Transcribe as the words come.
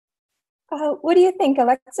What do you think,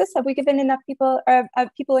 Alexis? Have we given enough people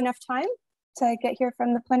enough time to get here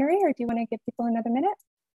from the plenary, or do you want to give people another minute?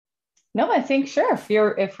 No, I think sure.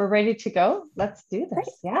 If we're ready to go, let's do this. Great.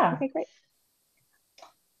 Yeah. Okay, great.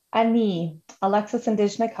 Ani, Alexis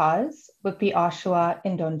Indigenous Cause, Wikpi Oshawa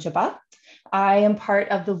Indonjaba. I am part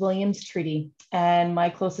of the Williams Treaty, and my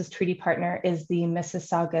closest treaty partner is the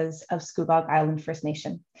Mississaugas of Scugog Island First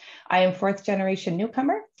Nation. I am fourth generation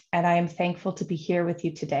newcomer, and I am thankful to be here with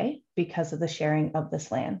you today because of the sharing of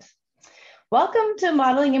this land. Welcome to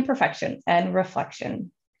Modeling Imperfection and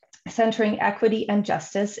Reflection, centering equity and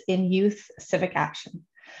justice in youth civic action.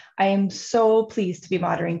 I am so pleased to be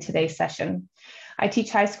moderating today's session. I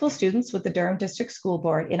teach high school students with the Durham District School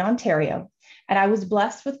Board in Ontario, and I was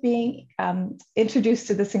blessed with being introduced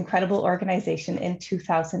to this incredible organization in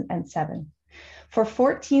 2007. For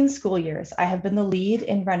 14 school years, I have been the lead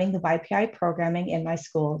in running the YPI programming in my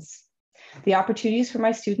schools. The opportunities for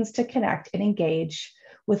my students to connect and engage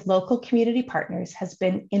with local community partners has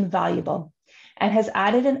been invaluable and has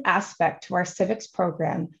added an aspect to our civics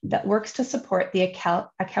program that works to support the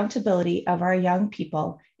accountability of our young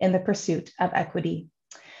people in the pursuit of equity.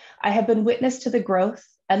 I have been witness to the growth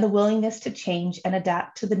and the willingness to change and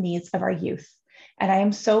adapt to the needs of our youth, and I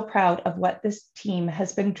am so proud of what this team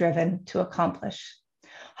has been driven to accomplish.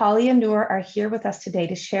 Holly and Noor are here with us today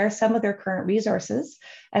to share some of their current resources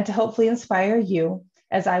and to hopefully inspire you,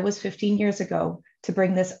 as I was 15 years ago, to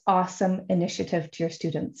bring this awesome initiative to your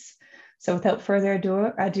students. So without further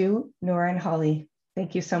ado, Noor and Holly,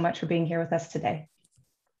 thank you so much for being here with us today.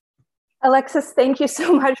 Alexis, thank you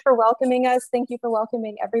so much for welcoming us. Thank you for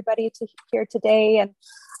welcoming everybody to here today.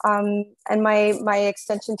 And my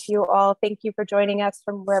extension to you all, thank you for joining us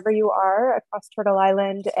from wherever you are across Turtle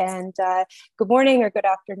Island, and good morning or good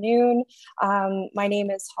afternoon. My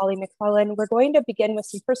name is Holly McLellan. We're going to begin with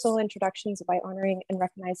some personal introductions by honoring and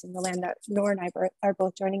recognizing the land that Noor and I are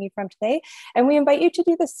both joining you from today. And we invite you to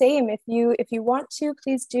do the same. If you want to,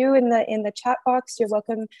 please do in the chat box. You're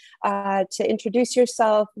welcome to introduce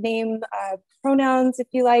yourself, name, pronouns if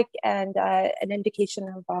you like, and an indication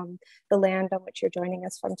of the land on which you're joining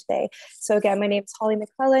us from today. So again, my name is Holly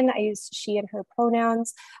McLellan. I use she and her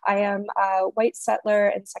pronouns. I am a white settler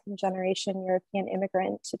and second generation European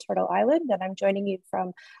immigrant to Turtle Island, and I'm joining you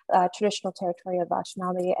from traditional territory of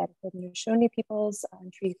Anishinaabe and Haudenosaunee peoples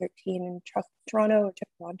on Treaty 13 in Toronto.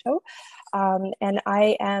 And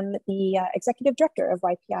I am the executive director of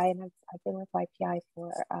YPI, and I've been with YPI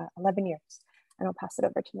for 11 years. And I'll pass it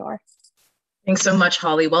over to Noor. Thanks so much,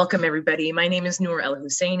 Holly. Welcome, everybody. My name is Noor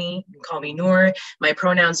El-Husseini. You can call me Noor. My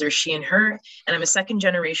pronouns are she and her, and I'm a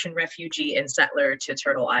second-generation refugee and settler to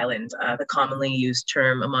Turtle Island, the commonly used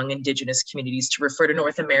term among Indigenous communities to refer to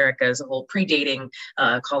North America as a whole, predating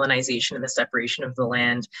colonization and the separation of the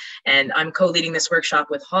land. And I'm co-leading this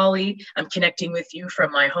workshop with Holly. I'm connecting with you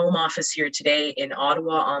from my home office here today in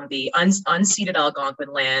Ottawa on the unceded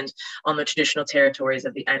Algonquin land on the traditional territories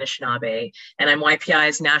of the Anishinaabe. And I'm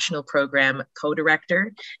YPI's national program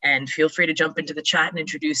co-director, and feel free to jump into the chat and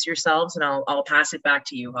introduce yourselves, and I'll pass it back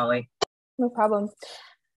to you, Holly. No problem.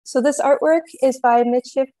 So this artwork is by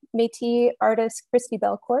Michif Métis artist Christy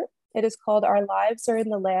Belcourt. It is called Our Lives Are in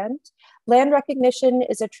the Land. Land recognition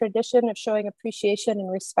is a tradition of showing appreciation and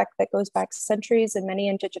respect that goes back centuries in many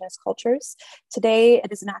Indigenous cultures. Today,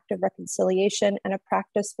 it is an act of reconciliation and a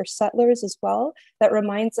practice for settlers as well that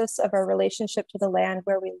reminds us of our relationship to the land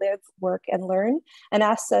where we live, work, and learn, and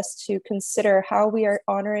asks us to consider how we are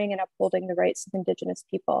honoring and upholding the rights of Indigenous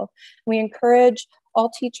people. We encourage all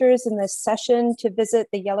teachers in this session to visit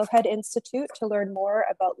the Yellowhead Institute to learn more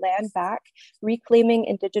about land back, reclaiming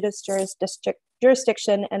Indigenous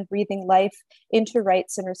jurisdiction, and breathing life into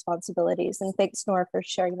rights and responsibilities. And thanks, Noor, for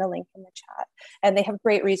sharing the link in the chat. And they have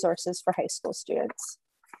great resources for high school students.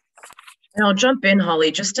 And I'll jump in, Holly,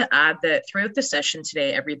 just to add that throughout the session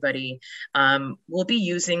today, everybody, will be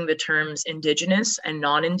using the terms Indigenous and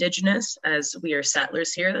non-Indigenous as we are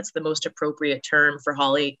settlers here. That's the most appropriate terms for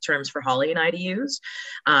Holly and I to use.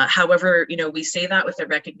 However, you know, we say that with the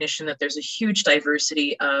recognition that there's a huge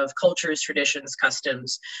diversity of cultures, traditions,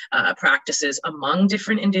 customs, practices among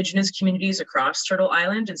different Indigenous communities across Turtle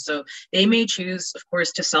Island. And so they may choose, of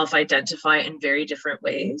course, to self-identify in very different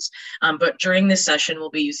ways. But during this session, we'll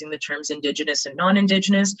be using the terms Indigenous and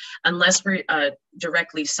non-Indigenous, unless we're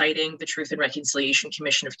directly citing the Truth and Reconciliation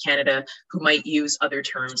Commission of Canada, who might use other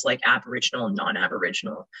terms like Aboriginal and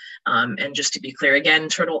non-Aboriginal. And just to be clear again,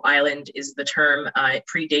 Turtle Island is the term, it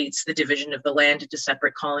predates the division of the land into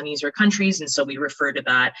separate colonies or countries, and so we refer to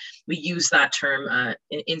that, we use that term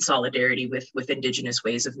in solidarity with Indigenous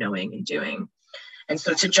ways of knowing and doing. And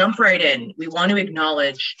so to jump right in, we want to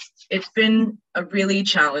acknowledge it's been a really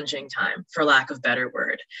challenging time, for lack of better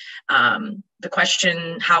word. The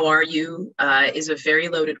question, how are you, is a very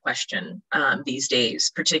loaded question these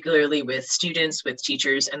days, particularly with students, with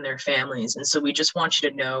teachers and their families. And so we just want you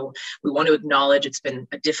to know, we want to acknowledge it's been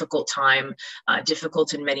a difficult time,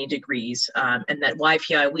 difficult in many degrees, and that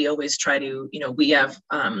YPI, we always try to,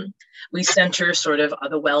 we center sort of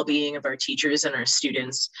the well-being of our teachers and our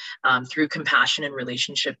students through compassion and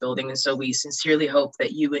relationship building. And so we sincerely hope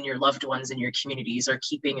that you and your loved ones in your communities are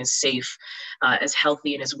keeping as safe, as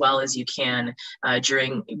healthy and as well as you can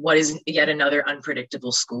during what is yet another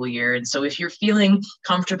unpredictable school year. And so if you're feeling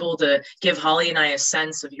comfortable to give Holly and I a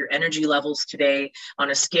sense of your energy levels today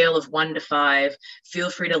on a scale of 1 to 5, feel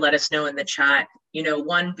free to let us know in the chat.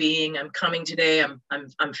 1 being, I'm coming today,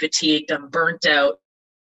 I'm fatigued, I'm burnt out,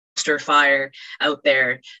 fire out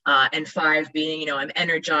there, and 5 being, I'm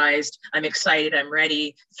energized, I'm excited, I'm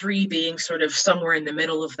ready, 3 being sort of somewhere in the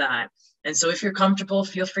middle of that. And so if you're comfortable,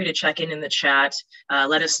 feel free to check in the chat.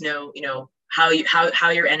 Let us know, how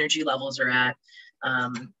your energy levels are at.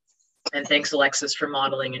 And thanks, Alexis, for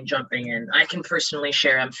modeling and jumping in. I can personally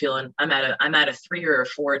share, I'm at a 3 or a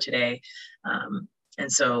 4 today.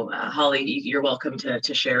 And so, Holly, you're welcome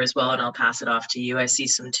to share as well, and I'll pass it off to you. I see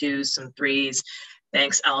some 2s, some 3s.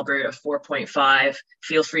 Thanks, Albert, a 4.5.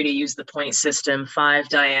 Feel free to use the point system. 5,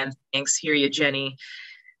 Diane. Thanks. Hear you, Jenny.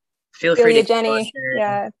 Feel free to Jenny.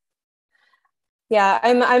 Yeah.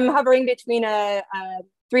 I'm hovering between a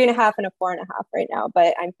 3.5 and a 4.5 right now,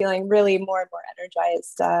 but I'm feeling really more and more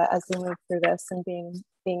energized as we move through this and being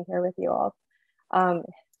here with you all.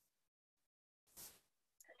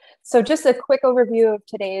 So just a quick overview of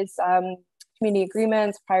today's community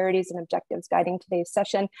agreements, priorities, and objectives guiding today's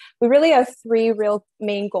session. We really have 3 real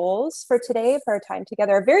main goals for today, for our time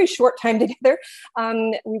together, a very short time together.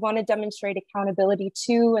 We want to demonstrate accountability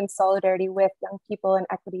to and solidarity with young people and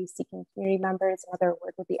equity-seeking community members, and other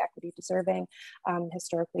work with the equity-deserving,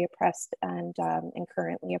 historically oppressed and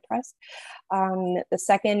currently oppressed. The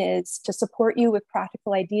second is to support you with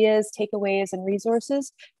practical ideas, takeaways, and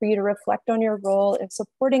resources for you to reflect on your role in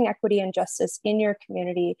supporting equity and justice in your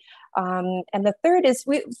community. And the third is,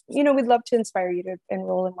 we'd love to inspire you to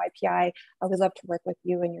enroll in YPI. We'd love to work with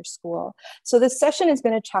you in your school. So this session is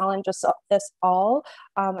going to challenge us all.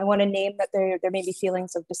 I want to name that there may be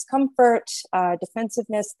feelings of discomfort,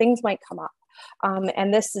 defensiveness, things might come up.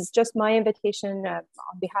 And this is just my invitation on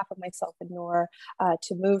behalf of myself and Noor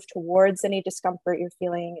to move towards any discomfort you're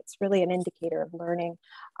feeling. It's really an indicator of learning,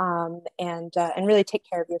 and really take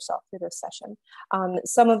care of yourself through this session.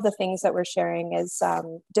 Some of the things that we're sharing is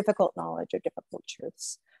difficult knowledge or difficult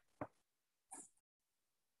truths.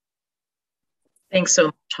 Thanks so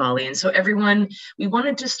much, Holly. And so everyone, we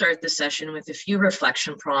wanted to start the session with a few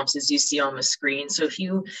reflection prompts as you see on the screen. So if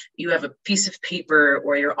you have a piece of paper,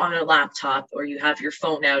 or you're on a laptop, or you have your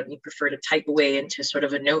phone out and you prefer to type away into sort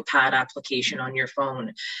of a notepad application on your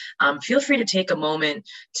phone, feel free to take a moment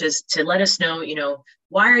to let us know,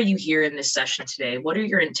 why are you here in this session today? What are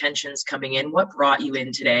your intentions coming in? What brought you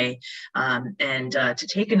in today? And to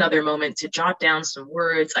take another moment to jot down some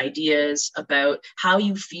words, ideas about how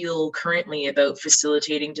you feel currently about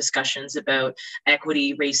facilitating discussions about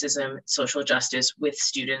equity, racism, social justice with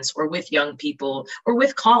students, or with young people, or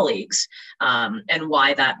with colleagues, and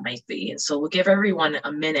why that might be. And so we'll give everyone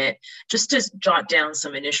a minute just to jot down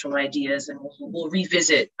some initial ideas, and we'll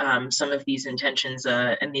revisit some of these intentions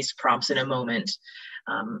and these prompts in a moment.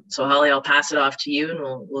 So Holly, I'll pass it off to you, and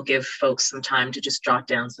we'll give folks some time to just jot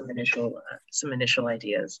down some initial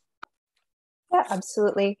ideas. Yeah,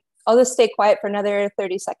 absolutely. I'll just stay quiet for another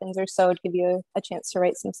 30 seconds or so to give you a chance to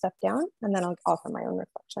write some stuff down, and then I'll offer my own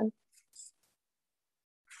reflection.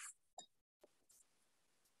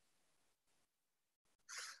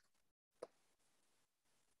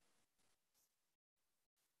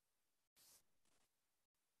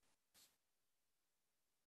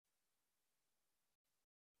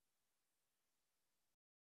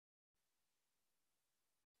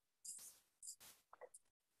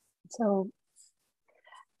 So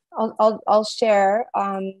I'll share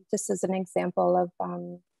just as an example of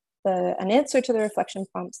an answer to the reflection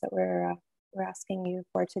prompts that we're asking you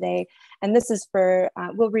for today. And this is for,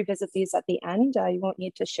 we'll revisit these at the end. You won't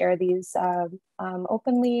need to share these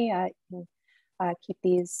openly. You can keep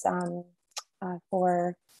these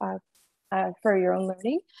for your own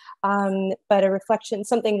learning. But a reflection,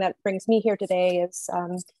 something that brings me here today is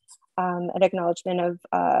an acknowledgement of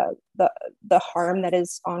the harm that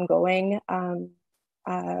is ongoing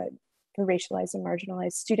for racialized and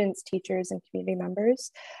marginalized students, teachers, and community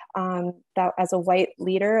members. That as a white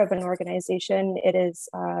leader of an organization, it is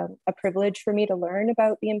a privilege for me to learn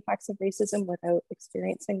about the impacts of racism without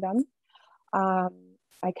experiencing them.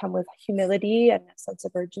 I come with humility and a sense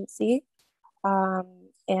of urgency. I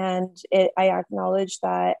acknowledge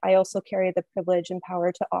that I also carry the privilege and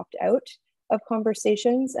power to opt out of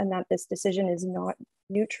conversations, and that this decision is not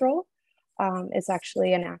neutral. It's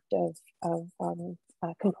actually an act of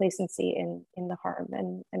complacency in the harm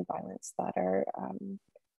and violence that are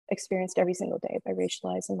experienced every single day by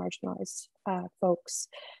racialized and marginalized folks,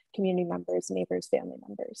 community members, neighbors, family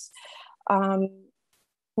members.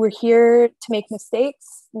 We're here to make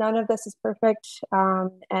mistakes. None of this is perfect,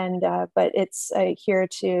 but it's here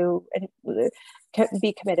to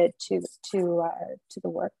be committed to the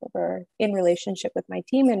work that we're in relationship with my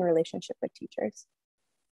team, in relationship with teachers.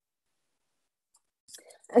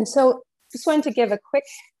 And so just wanted to give a quick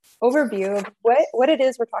overview of what it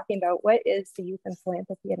is we're talking about. What is the Youth and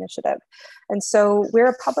Philanthropy Initiative? And so we're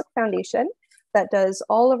a public foundation that does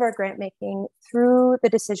all of our grant making through the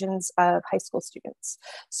decisions of high school students.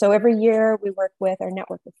 So every year we work with our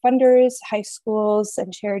network of funders, high schools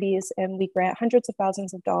and charities, and we grant hundreds of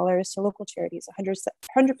thousands of dollars to local charities,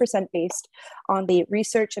 100% based on the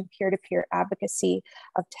research and peer-to-peer advocacy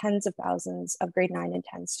of tens of thousands of grade 9 and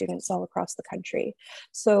 10 students all across the country.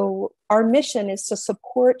 So our mission is to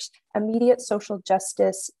support immediate social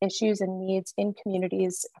justice issues and needs in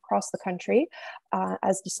communities across the country,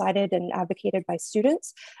 as decided and advocated by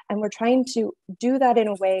students. And we're trying to do that in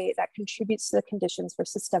a way that contributes to the conditions for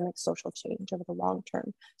systemic social change over the long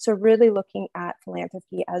term. So really looking at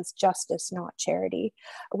philanthropy as justice, not charity.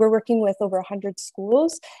 We're working with over 100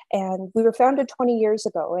 schools, and we were founded 20 years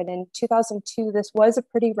ago. And in 2002, this was a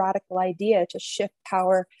pretty radical idea to shift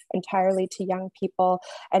power entirely to young people.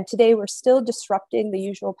 And today we're still disrupting the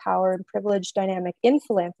usual power and privilege dynamic in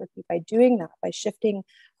philanthropy by doing that, by shifting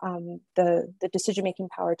the decision-making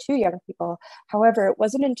power to young people. However, it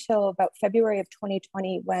wasn't until about February of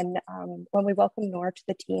 2020 when we welcomed Noor to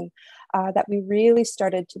the team that we really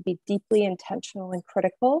started to be deeply intentional and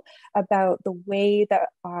critical about the way that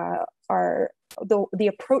the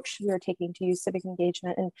approach we were taking to use civic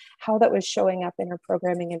engagement and how that was showing up in our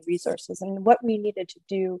programming and resources, and what we needed to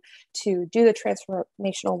do the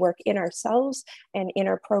transformational work in ourselves and in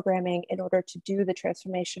our programming in order to do the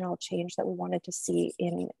transformational change that we wanted to see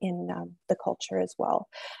in the culture as well.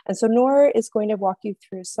 And so Noor is going to walk you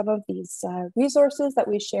through some of these resources that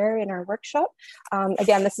we share in our workshop.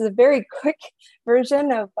 Again, this is a very quick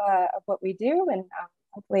version of what we do, and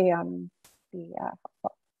hopefully be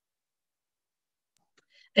helpful.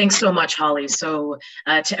 Thanks so much, Holly. So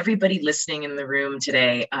to everybody listening in the room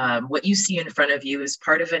today, what you see in front of you is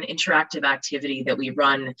part of an interactive activity that we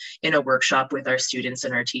run in a workshop with our students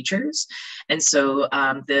and our teachers. And so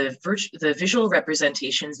the visual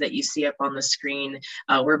representations that you see up on the screen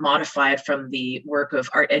were modified from the work of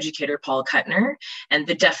art educator Paul Kuttner. And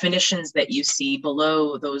the definitions that you see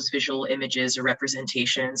below those visual images or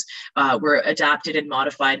representations were adapted and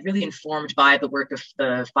modified, really informed by the work of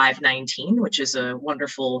the 519, which is a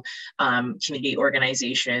wonderful community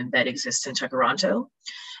organization that exists in Toronto.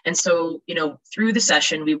 And so, through the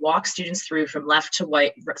session, we walk students through from left to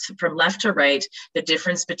right, the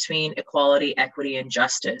difference between equality, equity, and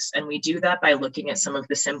justice. And we do that by looking at some of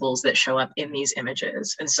the symbols that show up in these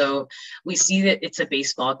images. And so we see that it's a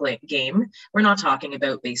baseball game. We're not talking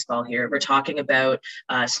about baseball here. We're talking about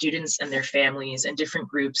students and their families and different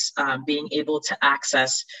groups being able to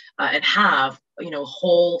access and have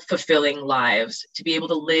whole, fulfilling lives, to be able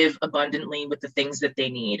to live abundantly with the things that they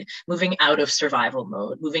need, moving out of survival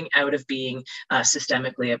mode, moving out of being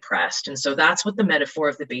systemically oppressed. And so that's what the metaphor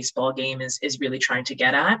of the baseball game is really trying to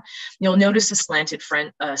get at. You'll notice a slanted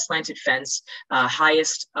fence,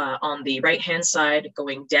 highest on the right-hand side,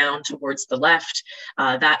 going down towards the left.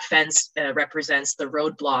 That fence represents the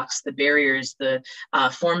roadblocks, the barriers, the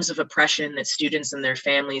forms of oppression that students and their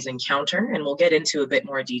families encounter. And we'll get into a bit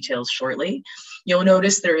more details shortly. You'll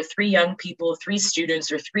notice there are 3 young people, 3 students,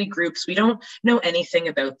 or 3 groups. We don't know anything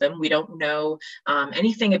about them. We don't know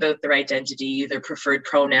anything about their identity, their preferred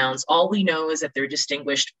pronouns. All we know is that they're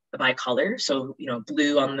distinguished by color. So,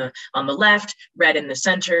 blue on the left, red in the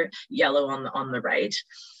center, yellow on the right.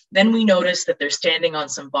 Then we notice that they're standing on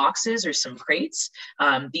some boxes or some crates.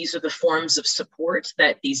 These are the forms of support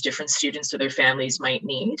that these different students or their families might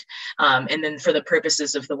need. And then for the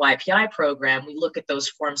purposes of the YPI program, we look at those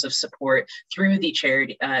forms of support through the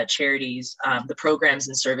charities, the programs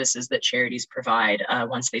and services that charities provide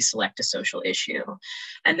once they select a social issue.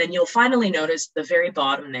 And then you'll finally notice the very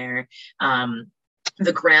bottom there,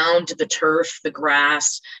 the ground, the turf, the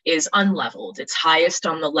grass is unleveled. It's highest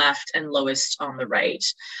on the left and lowest on the right.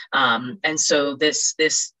 And so this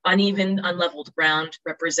uneven, unleveled ground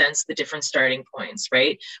represents the different starting points,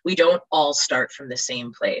 right? We don't all start from the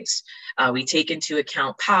same place. We take into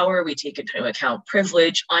account power, we take into account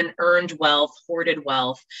privilege, unearned wealth, hoarded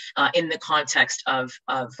wealth, in the context of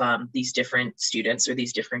these different students or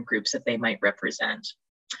these different groups that they might represent.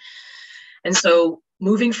 And so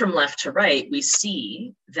moving from left to right, we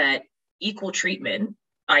see that equal treatment,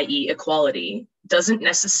 i.e. equality, doesn't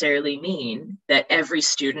necessarily mean that every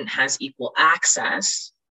student has equal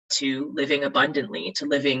access to living abundantly, to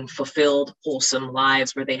living fulfilled, wholesome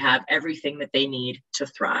lives where they have everything that they need to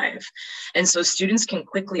thrive. And so students can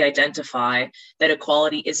quickly identify that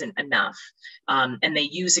equality isn't enough. And they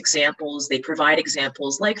use examples, they provide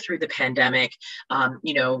examples like through the pandemic,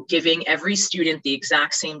 giving every student the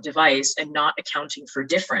exact same device and not accounting for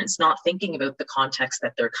difference, not thinking about the context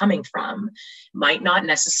that they're coming from, might not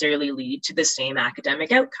necessarily lead to the same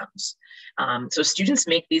academic outcomes. So students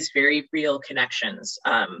make these very real connections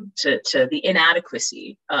to the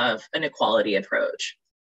inadequacy of an equality approach.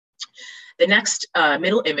 The next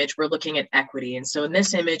middle image, we're looking at equity. And so in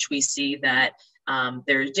this image, we see that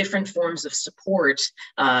there are different forms of support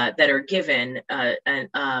that are given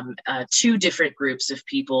to different groups of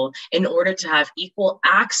people in order to have equal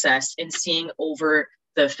access in seeing over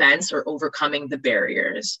the fence or overcoming the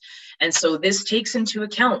barriers. And so this takes into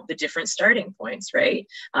account the different starting points, right?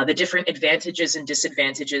 The different advantages and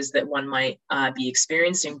disadvantages that one might be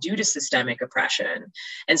experiencing due to systemic oppression.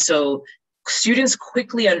 And so students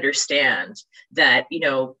quickly understand that,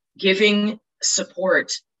 giving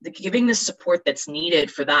the support that's needed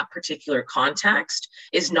for that particular context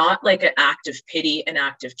is not like an act of pity, an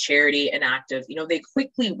act of charity, an act of, they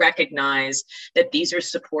quickly recognize that these are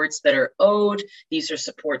supports that are owed, these are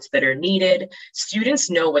supports that are needed. Students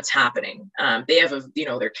know what's happening. They have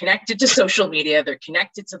they're connected to social media, they're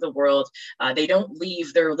connected to the world. They don't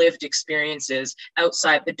leave their lived experiences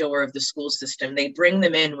outside the door of the school system. They bring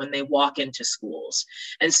them in when they walk into schools.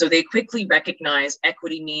 And so they quickly recognize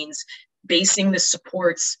equity means basing the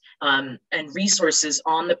supports and resources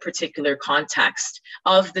on the particular context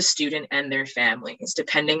of the student and their families,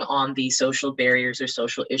 depending on the social barriers or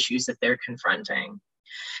social issues that they're confronting.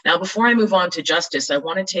 Now, before I move on to justice, I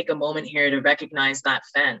want to take a moment here to recognize that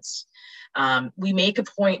fence. We make a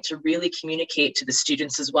point to really communicate to the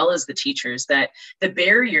students as well as the teachers that the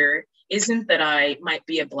barrier isn't that I might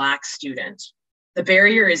be a Black student. The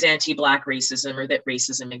barrier is anti-Black racism or that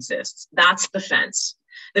racism exists. That's the fence.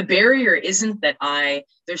 The barrier isn't that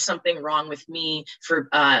there's something wrong with me for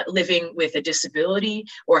living with a disability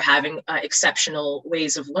or having exceptional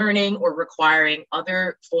ways of learning or requiring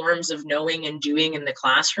other forms of knowing and doing in the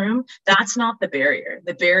classroom. That's not the barrier.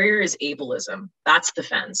 The barrier is ableism. That's the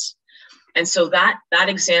fence. And so that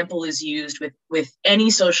example is used with any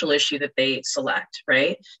social issue that they select,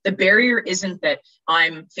 right? The barrier isn't that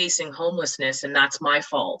I'm facing homelessness and that's my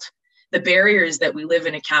fault. The barrier is that we live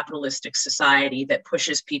in a capitalistic society that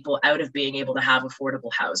pushes people out of being able to have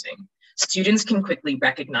affordable housing. Students can quickly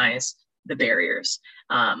recognize the barriers.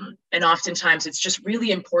 And oftentimes it's just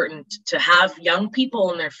really important to have young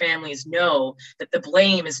people and their families know that the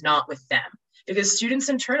blame is not with them, because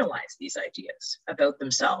students internalize these ideas about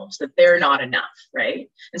themselves, that they're not enough, right?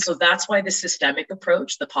 And so that's why the systemic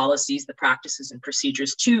approach, the policies, the practices and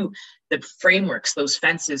procedures to the frameworks, those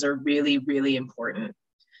fences are really, really important.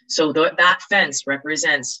 So that fence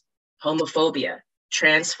represents homophobia,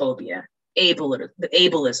 transphobia,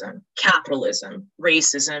 ableism, capitalism,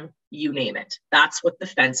 racism, you name it. That's what the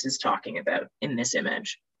fence is talking about in this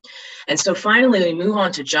image. And so finally, we move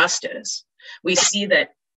on to justice. We see that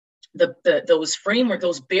those framework,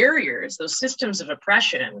 those barriers, those systems of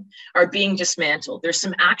oppression are being dismantled. There's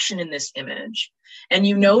some action in this image. And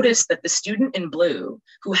you notice that the student in blue,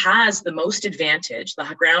 who has the most advantage, the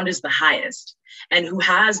ground is the highest, and who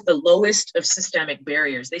has the lowest of systemic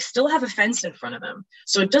barriers, they still have a fence in front of them.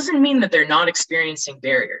 So it doesn't mean that they're not experiencing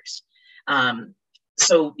barriers.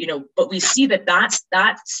 But we see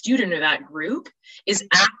that student or that group is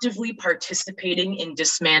actively participating in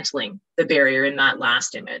dismantling the barrier in that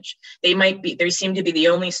last image. They seem to be the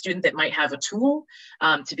only student that might have a tool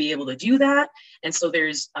to be able to do that. And so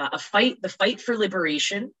there's the fight for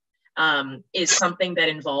liberation is something that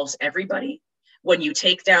involves everybody. When you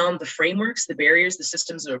take down the frameworks, the barriers, the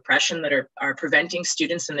systems of oppression that are preventing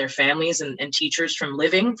students and their families and teachers from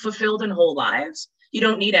living fulfilled and whole lives, you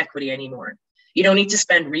don't need equity anymore. You don't need to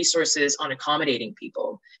spend resources on accommodating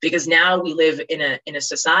people, because now we live in a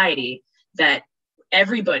society that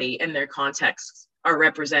everybody and their contexts are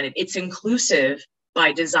represented. It's inclusive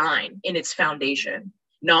by design in its foundation.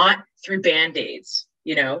 not through Band-Aids.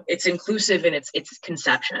 You know, it's inclusive in its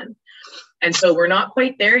conception. And so we're not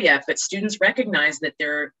quite there yet, but students recognize that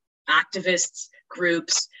there are activists,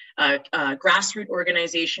 groups, grassroots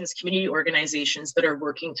organizations, community organizations that are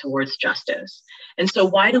working towards justice. And so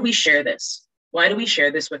why do we share this? Why do we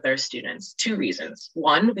share this with our students? Two reasons.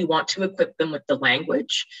 One, we want to equip them with the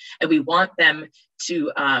language, and we want them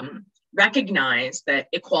to recognize that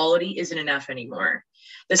equality isn't enough anymore.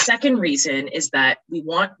 The second reason is that we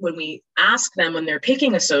want, when we ask them, when they're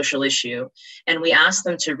picking a social issue, and we ask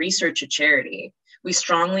them to research a charity, we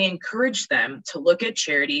strongly encourage them to look at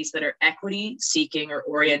charities that are equity seeking or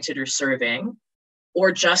oriented or serving,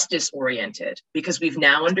 or justice oriented, because we've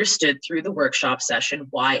now understood through the workshop session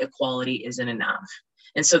why equality isn't enough.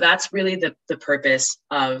 And so that's really the purpose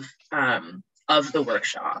of the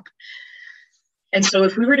workshop. And so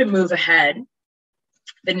if we were to move ahead,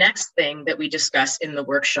 the next thing that we discuss in the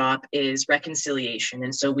workshop is reconciliation.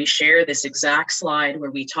 And so we share this exact slide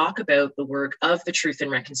where we talk about the work of the Truth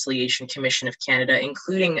and Reconciliation Commission of Canada,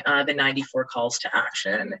 including the 94 calls to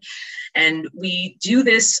action. And we do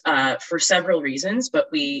this for several reasons, but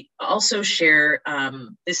we also share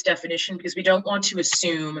this definition because we don't want to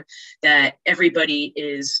assume that everybody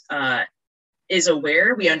is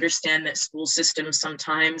aware. We understand that school systems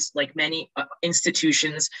sometimes, like many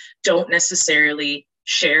institutions, don't necessarily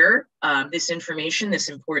share this information, this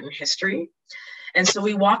important history. And so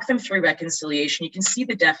we walk them through reconciliation. You can see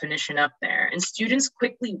the definition up there. And students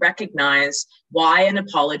quickly recognize why an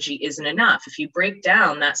apology isn't enough. If you break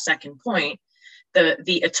down that second point,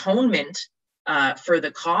 the atonement for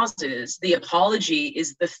the causes, the apology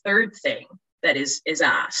is the third thing that is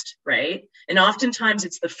asked, right? And oftentimes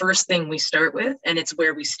it's the first thing we start with, and it's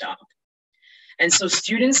where we stop. And so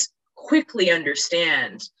students quickly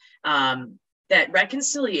understand that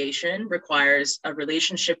reconciliation requires a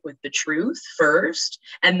relationship with the truth first,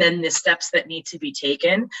 and then the steps that need to be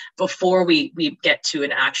taken before we get to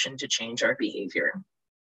an action to change our behavior.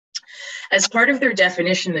 As part of their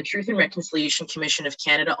definition, the Truth and Reconciliation Commission of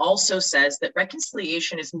Canada also says that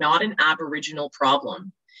reconciliation is not an Aboriginal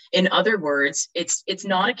problem. In other words, it's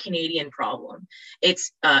not a Canadian problem.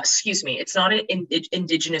 It's not an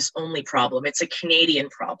Indigenous only problem. It's a Canadian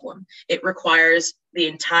problem. It requires the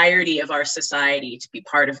entirety of our society to be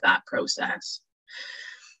part of that process.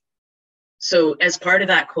 So as part of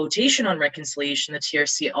that quotation on reconciliation, the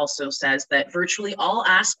TRC also says that virtually all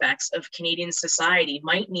aspects of Canadian society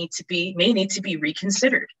may need to be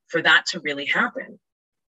reconsidered for that to really happen.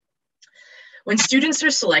 When students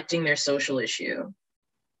are selecting their social issue,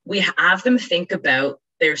 we have them think about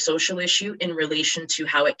their social issue in relation to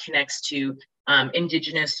how it connects to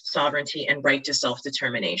Indigenous sovereignty and right to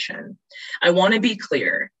self-determination. I want to be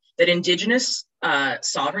clear that Indigenous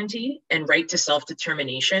sovereignty and right to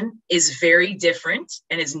self-determination is very different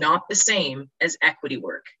and is not the same as equity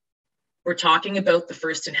work. We're talking about the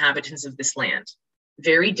first inhabitants of this land.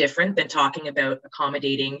 Very different than talking about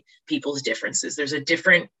accommodating people's differences. There's a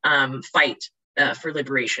different fight for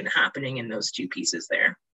liberation happening in those two pieces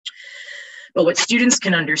there. But what students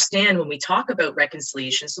can understand when we talk about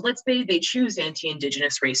reconciliation, so let's say they choose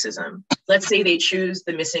anti-Indigenous racism. Let's say they choose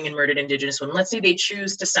the missing and murdered Indigenous women. Let's say they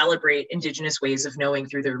choose to celebrate Indigenous ways of knowing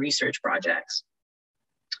through their research projects.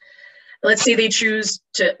 Let's say they choose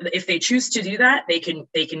to, if they choose to do that, they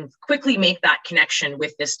can quickly make that connection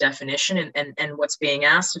with this definition and what's being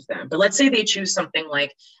asked of them. But let's say they choose something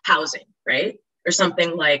like housing, right? Or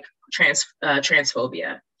something like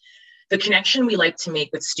transphobia. The connection we like to make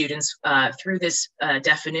with students through this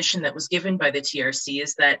definition that was given by the TRC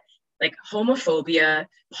is that, like, homophobia,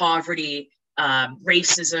 poverty,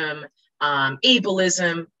 racism,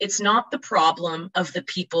 ableism, it's not the problem of the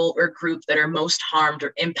people or group that are most harmed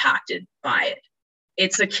or impacted by it.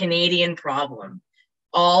 It's a Canadian problem.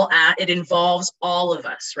 It involves all of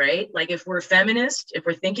us, right? Like, if we're feminist, if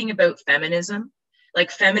we're thinking about feminism,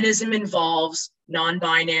 like, feminism involves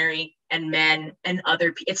non-binary and men and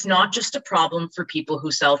other people. It's not just a problem for people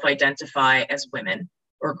who self-identify as women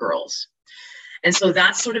or girls. And so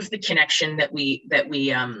that's sort of the connection that we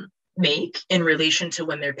make in relation to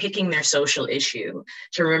when they're picking their social issue,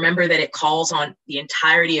 to remember that it calls on the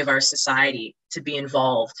entirety of our society to be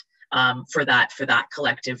involved for that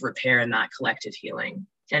collective repair and that collective healing,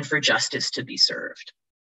 and for justice to be served.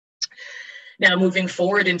 Now, moving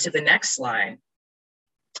forward into the next slide,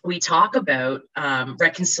 we talk about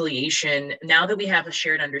reconciliation. Now that we have a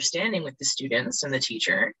shared understanding with the students and the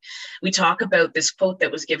teacher, we talk about this quote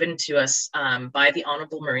that was given to us by the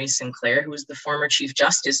Honorable Maurice Sinclair, who was the former Chief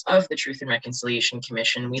Justice of the Truth and Reconciliation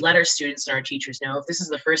Commission. We let our students and our teachers know, if this is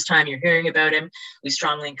the first time you're hearing about him, we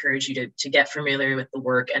strongly encourage you to get familiar with the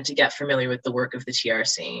work and to get familiar with the work of the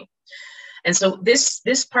TRC. And so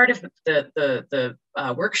this part of the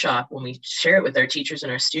workshop, when we share it with our teachers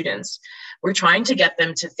and our students, we're trying to get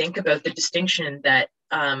them to think about the distinction that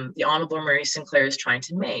the Honorable Maurice Sinclair is trying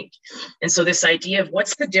to make. And so this idea of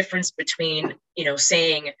what's the difference between,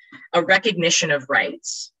 saying a recognition of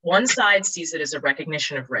rights. One side sees it as a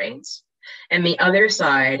recognition of rights, and the other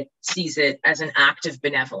side sees it as an act of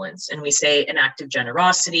benevolence. And we say an act of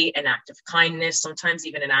generosity, an act of kindness, sometimes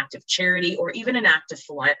even an act of charity, or even an act of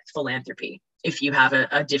philanthropy, if you have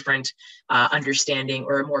a different understanding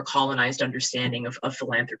or a more colonized understanding of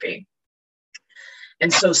philanthropy.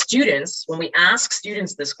 And so students, when we ask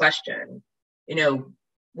students this question,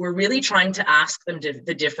 we're really trying to ask them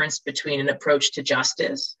the difference between an approach to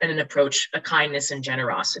justice and an approach, a kindness and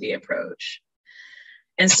generosity approach.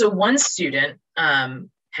 And so one student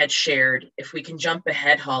had shared, if we can jump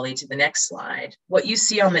ahead, Holly, to the next slide, what you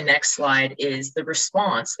see on the next slide is the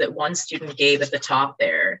response that one student gave at the top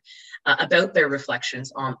there about their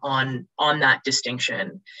reflections on that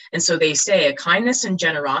distinction. And so they say a kindness and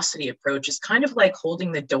generosity approach is kind of like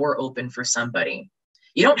holding the door open for somebody.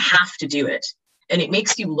 You don't have to do it, and it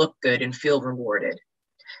makes you look good and feel rewarded.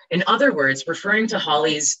 In other words, referring to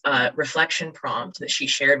Holly's reflection prompt that she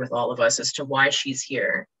shared with all of us as to why she's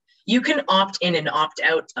here, you can opt in and opt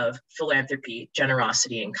out of philanthropy,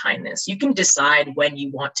 generosity, and kindness. You can decide when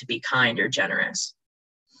you want to be kind or generous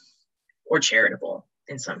or charitable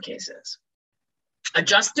in some cases. A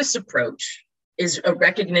justice approach is a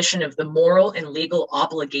recognition of the moral and legal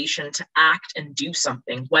obligation to act and do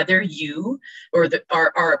something, whether you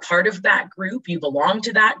are a part of that group, you belong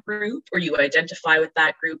to that group, or you identify with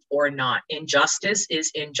that group or not. Injustice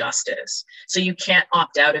is injustice. So you can't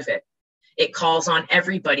opt out of it. It calls on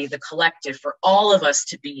everybody, the collective, for all of us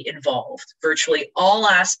to be involved, virtually all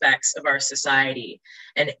aspects of our society.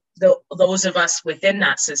 And those of us within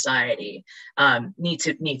that society need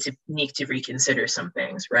to reconsider some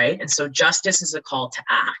things, right? And so justice is a call to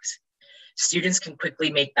act. Students can quickly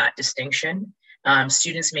make that distinction.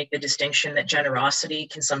 Students make the distinction that generosity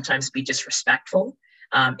can sometimes be disrespectful.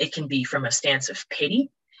 It can be from a stance of pity.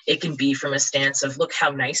 It can be from a stance of, look how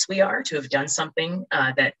nice we are to have done something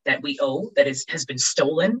that we owe, that has been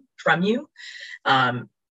stolen from you.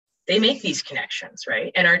 They make these connections,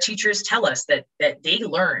 right? And our teachers tell us that they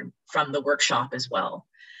learn from the workshop as well.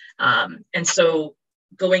 And so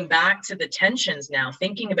going back to the tensions now,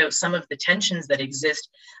 thinking about some of the tensions that exist,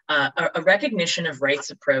 a recognition of rights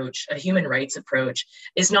approach, a human rights approach,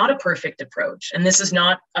 is not a perfect approach. And this is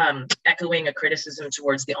not echoing a criticism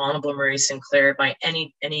towards the Honorable Maurice Sinclair by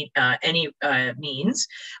any means.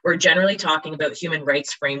 We're generally talking about human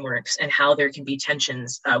rights frameworks and how there can be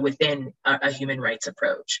tensions within a human rights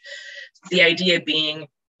approach. The idea being,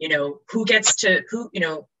 who gets to,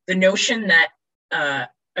 the notion that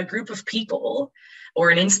a group of people or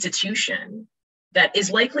an institution that is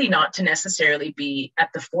likely not to necessarily be at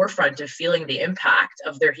the forefront of feeling the impact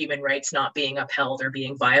of their human rights not being upheld or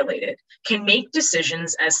being violated can make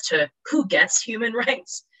decisions as to who gets human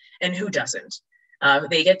rights and who doesn't.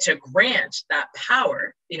 They get to grant that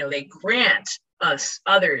power, they grant us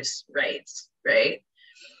others rights, right?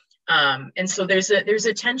 And so there's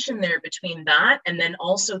a tension there between that and then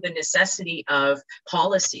also the necessity of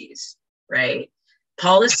policies, right?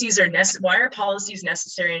 Policies are why are policies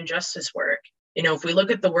necessary in justice work? If we look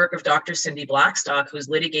at the work of Dr. Cindy Blackstock, who's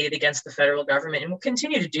litigated against the federal government and will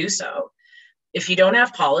continue to do so, if you don't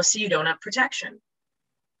have policy, you don't have protection.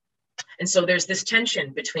 And so there's this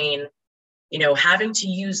tension between, having to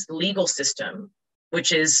use the legal system,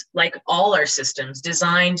 which is like all our systems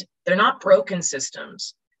designed, they're not broken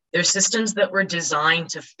systems. They're systems that were designed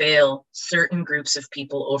to fail certain groups of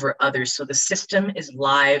people over others. So the system is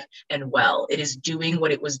live and well. It is doing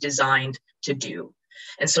what it was designed to do.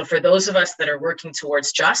 And so for those of us that are working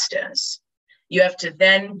towards justice, you have to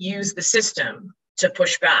then use the system to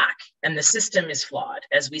push back. And the system is flawed,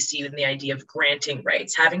 as we see in the idea of granting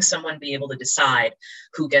rights, having someone be able to decide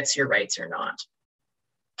who gets your rights or not.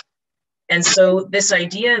 And so this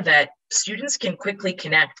idea that students can quickly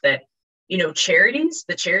connect that the charities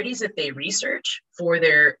that they research for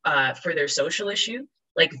their social issue,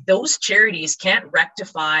 like those charities can't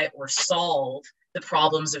rectify or solve the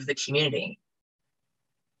problems of the community.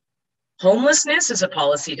 Homelessness is a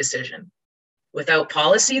policy decision. Without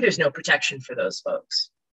policy, there's no protection for those folks.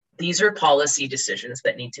 These are policy decisions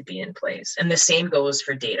that need to be in place. And the same goes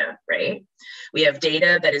for data, right? We have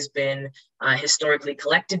data that has been historically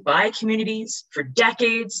collected by communities for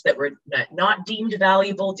decades that were not deemed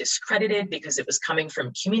valuable, discredited because it was coming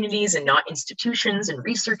from communities and not institutions and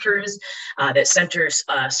researchers that center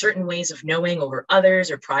certain ways of knowing over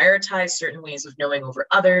others or prioritize certain ways of knowing over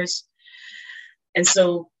others. And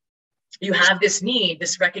so you have this need,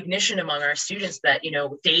 this recognition among our students that,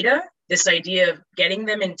 data, this idea of getting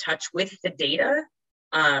them in touch with the data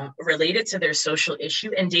related to their social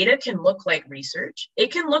issue. And data can look like research.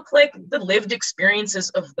 It can look like the lived experiences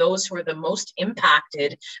of those who are the most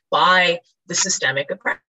impacted by the systemic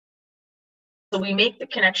oppression. So we make the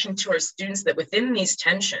connection to our students that within these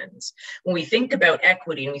tensions, when we think about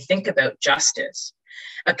equity and we think about justice,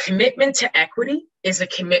 a commitment to equity is a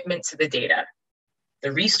commitment to the data.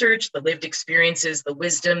 The research, the lived experiences, the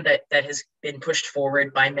wisdom that has been pushed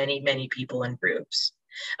forward by many, many people and groups.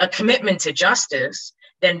 A commitment to justice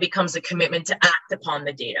then becomes a commitment to act upon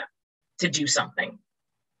the data, to do something.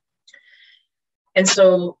 And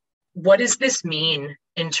so what does this mean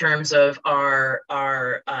in terms of our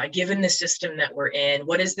given the system that we're in,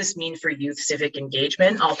 what does this mean for youth civic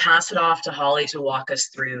engagement? I'll pass it off to Holly to walk us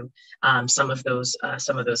through some of those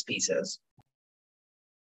pieces.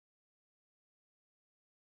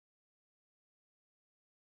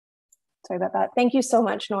 Sorry about that. Thank you so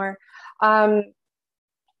much, Noor.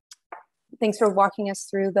 Thanks for walking us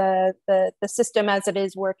through the system as it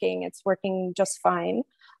is working. It's working just fine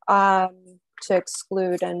to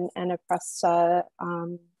exclude and oppress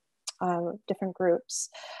different groups.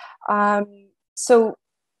 So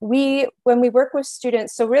when we work with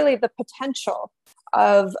students, so really the potential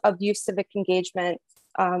of youth civic engagement,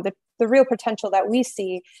 the real potential that we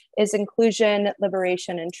see is inclusion,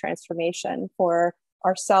 liberation, and transformation for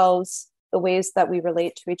ourselves, the ways that we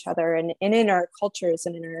relate to each other, and in our cultures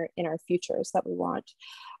and in our futures that we want.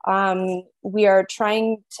 We are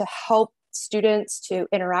trying to help students to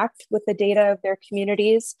interact with the data of their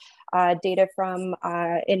communities, data from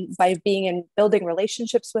by being in building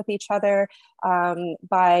relationships with each other,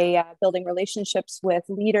 by building relationships with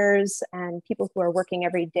leaders and people who are working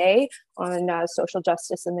every day on social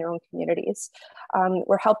justice in their own communities.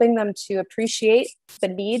 We're helping them to appreciate the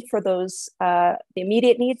need for those, the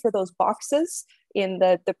immediate need for those boxes in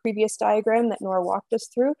the previous diagram that Noor walked us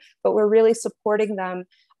through, but we're really supporting them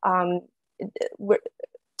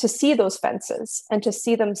to see those fences and to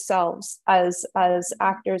see themselves as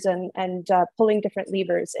actors and pulling different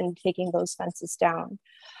levers and taking those fences down.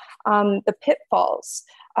 The pitfalls,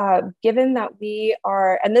 given that we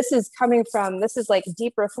are, and this is like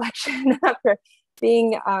deep reflection after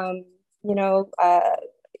being,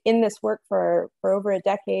 in this work for over a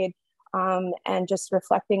decade, and just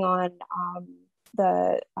reflecting on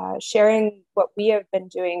the sharing what we have been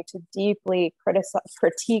doing to deeply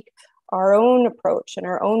critique our own approach and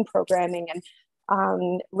our own programming,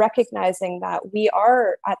 and recognizing that we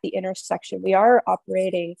are at the intersection. We are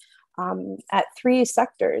operating at three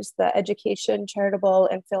sectors: the education, charitable,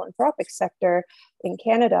 and philanthropic sector in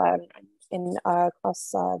Canada and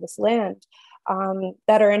across this land,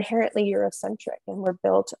 that are inherently Eurocentric and were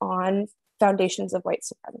built on foundations of white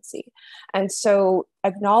supremacy. And so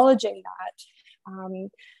acknowledging that,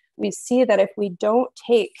 we see that if we don't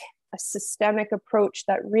take a systemic approach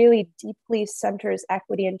that really deeply centers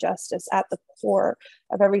equity and justice at the core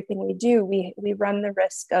of everything we do, we run the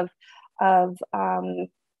risk of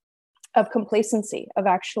complacency,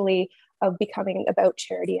 of becoming about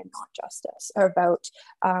charity and not justice, or about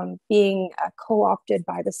being co-opted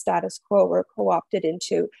by the status quo, or co-opted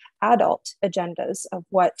into adult agendas of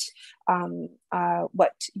what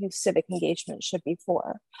youth civic engagement should be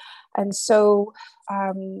for. And so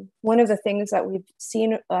one of the things that we've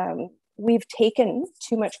seen, we've taken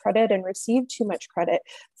too much credit and received too much credit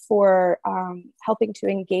for helping to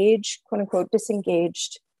engage, quote unquote,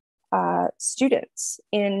 disengaged students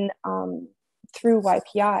through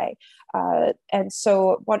YPI. And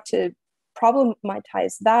so want to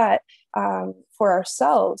problematize that for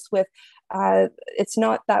ourselves with, it's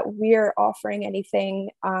not that we're offering anything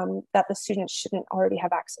that the students shouldn't already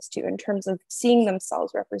have access to in terms of seeing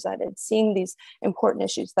themselves represented, seeing these important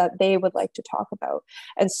issues that they would like to talk about.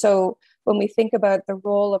 And so when we think about the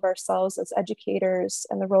role of ourselves as educators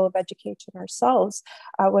and the role of education ourselves,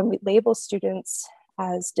 when we label students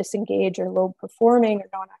as disengaged or low performing or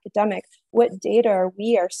non-academic, what data are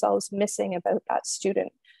we ourselves missing about that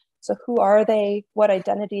student? So who are they? What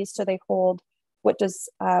identities do they hold? What is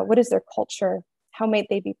their culture? How might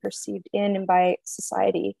they be perceived in and by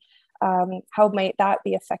society? How might that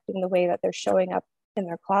be affecting the way that they're showing up in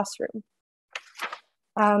their classroom?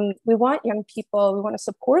 We want young people, we want to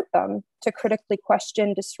support them to critically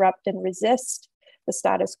question, disrupt, and resist the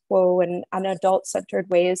status quo and adult-centered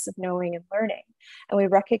ways of knowing and learning. And we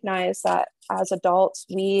recognize that as adults,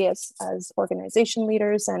 we as organization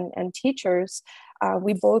leaders and teachers,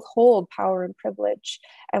 we both hold power and privilege,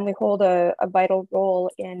 and we hold a vital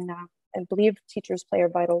role in, and believe teachers play a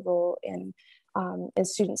vital role in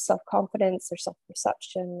students' self-confidence, their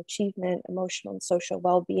self-perception, achievement, emotional and social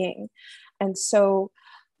well-being. And so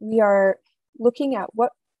we are looking at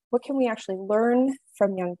what can we actually learn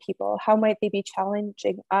from young people? How might they be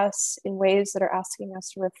challenging us in ways that are asking us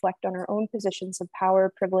to reflect on our own positions of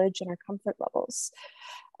power, privilege, and our comfort levels?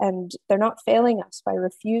 And they're not failing us by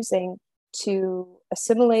refusing to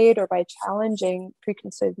assimilate or by challenging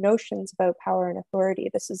preconceived notions about power and authority.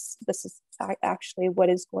 This is actually what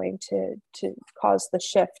is going to cause the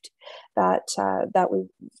shift that we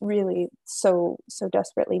really so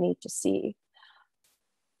desperately need to see.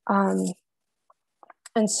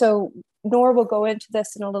 And so Noor will go into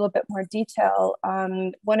this in a little bit more detail.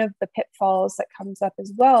 One of the pitfalls that comes up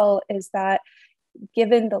as well is that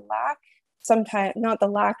given the lack, sometimes not the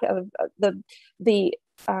lack of the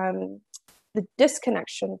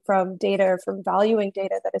disconnection from data, or from valuing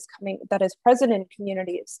data that is present in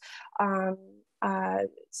communities,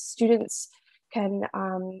 students can,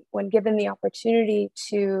 when given the opportunity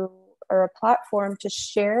to, or a platform to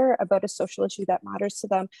share about a social issue that matters to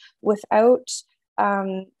them without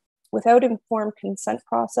informed consent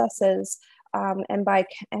processes, and by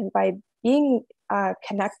being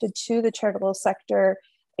connected to the charitable sector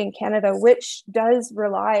in Canada, which does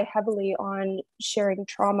rely heavily on sharing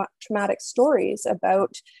traumatic stories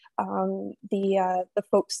about the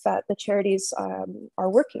folks that the charities are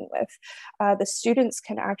working with. The students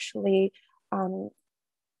can actually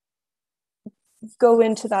go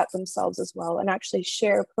into that themselves as well, and actually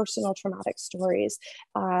share personal traumatic stories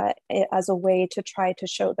as a way to try to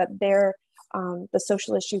show that they're the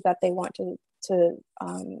social issue that they want to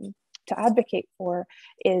advocate for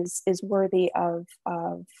is worthy of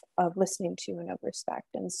listening to and of respect.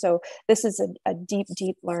 And so this is a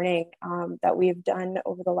deep learning that we have done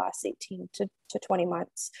over the last 18 to 20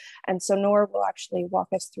 months. And so Noor will actually walk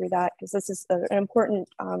us through that, because this is an important,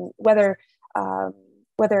 whether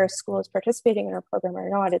a school is participating in our program or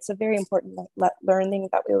not, it's a very important learning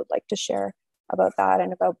that we would like to share about that,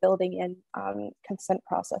 and about building in consent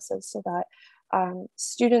processes so that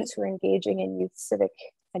students who are engaging in youth civic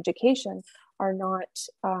education are not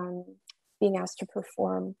being asked to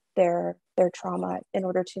perform their trauma in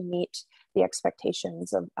order to meet the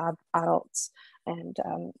expectations of adults, and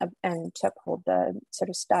to uphold the sort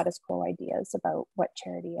of status quo ideas about what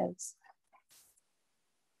charity is.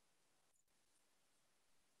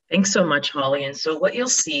 Thanks so much, Holly. And so what you'll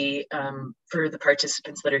see for the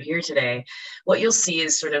participants that are here today, what you'll see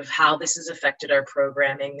is sort of how this has affected our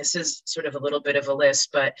programming. This is sort of a little bit of a list,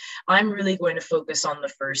 but I'm really going to focus on the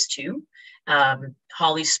first two.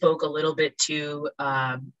 Holly spoke a little bit to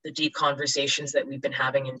the deep conversations that we've been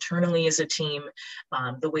having internally as a team,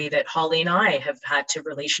 the way that Holly and I have had to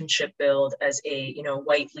relationship build as a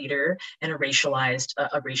white leader and a racialized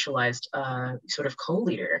sort of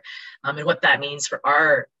co-leader, and what that means for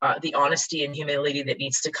our the honesty and humility that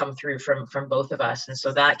needs to come through from both of us. And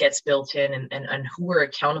so that gets built in, and who we're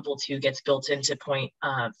accountable to gets built into point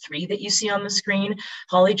 3 that you see on the screen.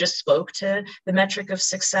 Holly just spoke to the metric of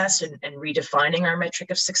success and redefining our metric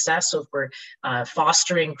of success. So if we're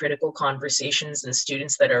fostering critical conversations in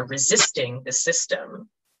students that are resisting the system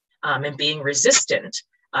and being resistant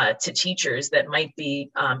to teachers that might be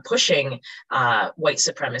pushing white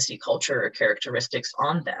supremacy culture or characteristics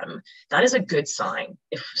on them, that is a good sign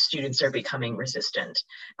if students are becoming resistant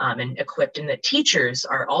and equipped, and that teachers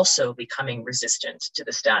are also becoming resistant to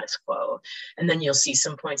the status quo. And then you'll see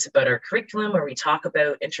some points about our curriculum where we talk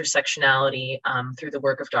about intersectionality through the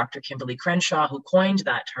work of Dr. Kimberly Crenshaw, who coined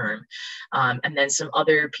that term, and then some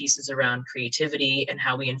other pieces around creativity and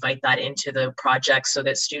how we invite that into the project so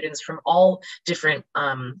that students from all different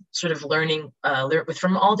sort of learning,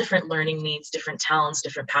 from all different learning needs, different talents,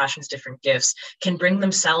 different passions, different gifts, can bring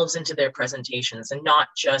themselves into their presentations, and not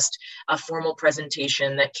just a formal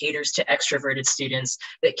presentation that caters to extroverted students,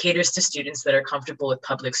 that caters to students that are comfortable with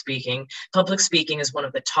public speaking. Public speaking is one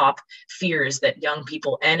of the top fears that young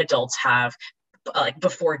people and adults have, like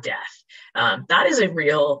before death. That is a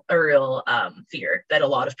real fear that a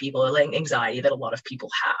lot of people, anxiety that a lot of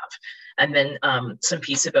people have. And then some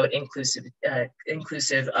piece about inclusive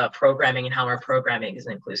programming and how our programming is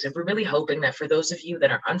inclusive. We're really hoping that for those of you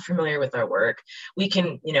that are unfamiliar with our work, we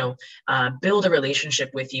can, build a relationship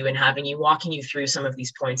with you and walking you through some of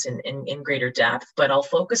these points in greater depth. But I'll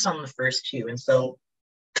focus on the first two. And so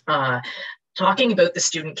talking about the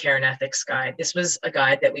Student Care and Ethics Guide. This was a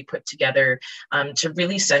guide that we put together to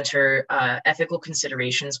really center ethical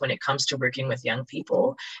considerations when it comes to working with young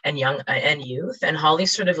people and youth. And Holly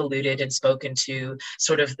sort of alluded and spoken to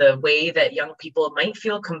sort of the way that young people might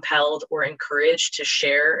feel compelled or encouraged to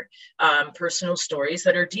share personal stories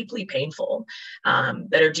that are deeply painful,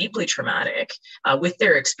 that are deeply traumatic, with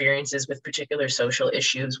their experiences with particular social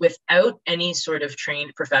issues without any sort of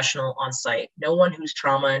trained professional on site. No one who's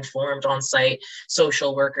trauma informed on site.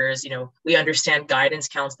 Social workers, we understand guidance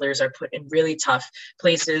counselors are put in really tough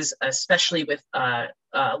places, especially with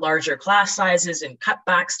larger class sizes and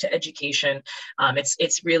cutbacks to education.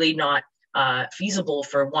 It's really not feasible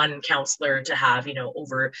for one counselor to have,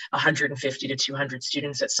 over 150 to 200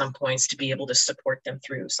 students at some points to be able to support them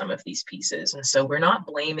through some of these pieces. And so we're not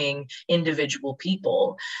blaming individual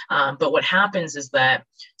people, but what happens is that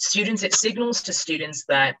it signals to students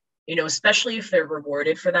that, especially if they're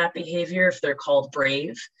rewarded for that behavior, if they're called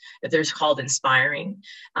brave, if they're called inspiring.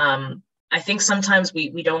 I think sometimes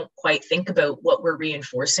we don't quite think about what we're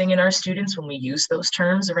reinforcing in our students when we use those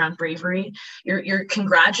terms around bravery. You're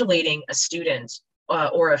congratulating a student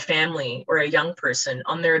or a family or a young person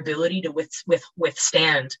on their ability to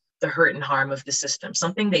withstand the hurt and harm of the system,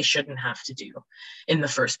 something they shouldn't have to do in the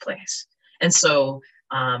first place. And so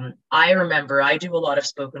I remember I do a lot of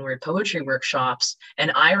spoken word poetry workshops,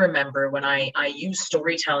 and I remember when I use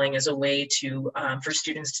storytelling as a way to for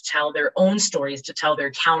students to tell their own stories, to tell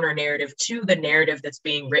their counter narrative to the narrative that's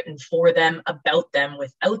being written for them, about them,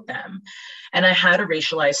 without them. And I had a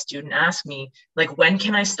racialized student ask me, like, when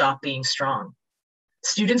can I stop being strong?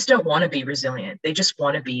 Students don't want to be resilient. They just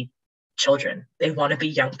want to be children. They want to be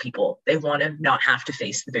young people. They want to not have to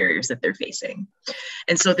face the barriers that they're facing.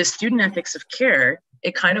 And so the student ethics of care,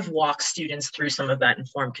 it kind of walks students through some of that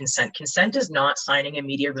informed consent. Consent is not signing a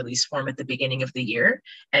media release form at the beginning of the year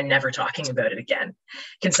and never talking about it again.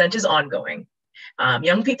 Consent is ongoing.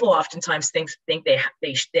 Young people oftentimes think they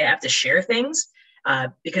have to share things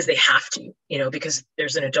because they have to, because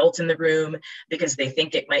there's an adult in the room, because they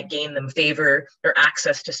think it might gain them favor or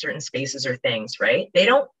access to certain spaces or things, right?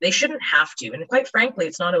 They shouldn't have to. And quite frankly,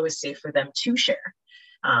 it's not always safe for them to share.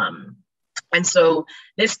 And so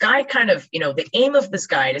this guide the aim of this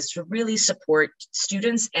guide is to really support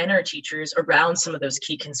students and our teachers around some of those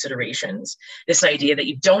key considerations. This idea that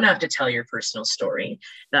you don't have to tell your personal story,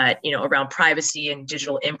 that, around privacy and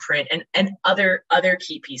digital imprint and other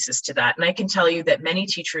key pieces to that. And I can tell you that many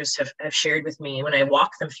teachers have shared with me when I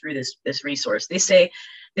walk them through this resource, they say,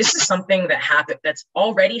 this is something that's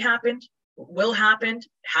already happened, will happen,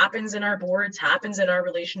 happens in our boards, happens in our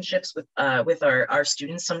relationships with our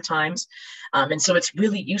students sometimes. And so it's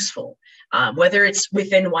really useful, whether it's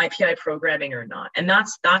within YPI programming or not. And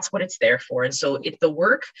that's what it's there for. And so the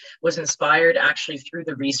work was inspired actually through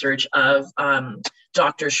the research of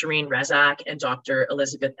Dr. Shireen Rezak and Dr.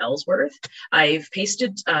 Elizabeth Ellsworth. I've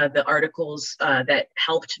pasted the articles that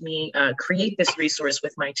helped me create this resource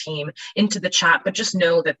with my team into the chat, but just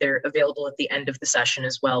know that they're available at the end of the session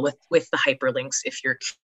as well with the hyperlinks if you're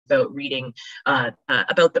about reading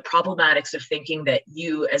about the problematics of thinking that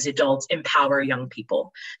you as adults empower young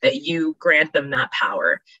people, that you grant them that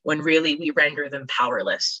power when really we render them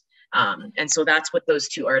powerless. And so that's what those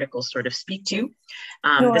two articles sort of speak to.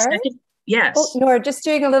 The second, yes. Oh, Noor, just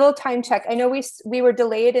doing a little time check. I know we were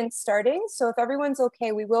delayed in starting, so if everyone's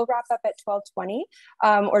okay, we will wrap up at 12:20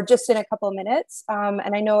 or just in a couple of minutes.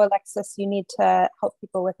 And I know, Alexis, you need to help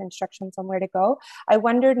people with instructions on where to go. I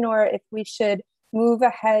wondered, Noor, if we should move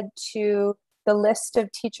ahead to the list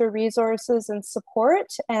of teacher resources and support,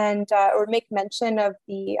 and or make mention of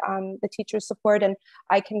the teacher support, and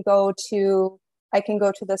I can go to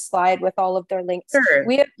the slide with all of their links. Sure.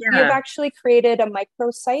 We have actually created a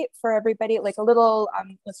microsite for everybody, like a little,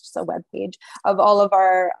 it's just a web page of all of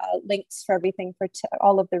our links for everything, for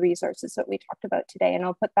all of the resources that we talked about today. And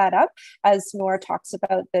I'll put that up as Noor talks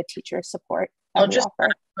about the teacher support. I'll just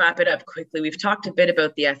wrap it up quickly. We've talked a bit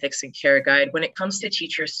about the Ethics and Care Guide. When it comes to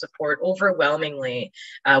teacher support, overwhelmingly,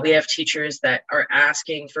 we have teachers that are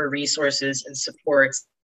asking for resources and supports,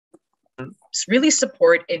 really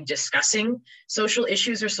support in discussing social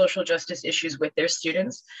issues or social justice issues with their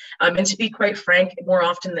students. And to be quite frank, more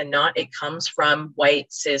often than not, it comes from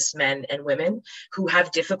white cis men and women who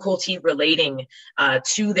have difficulty relating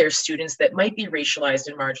to their students that might be racialized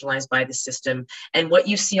and marginalized by the system. And what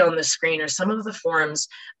you see on the screen are some of the forms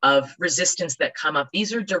of resistance that come up.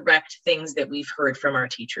 These are direct things that we've heard from our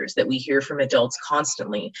teachers, that we hear from adults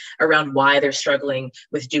constantly around why they're struggling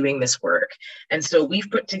with doing this work. And so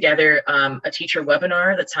we've put together a teacher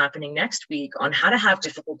webinar that's happening next week on how to have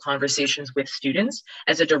difficult conversations with students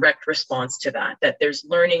as a direct response to that there's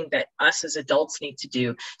learning that us as adults need to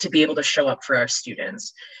do to be able to show up for our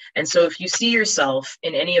students. And so if you see yourself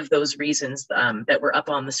in any of those reasons that were up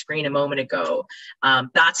on the screen a moment ago,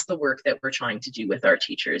 that's the work that we're trying to do with our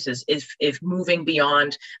teachers, is if moving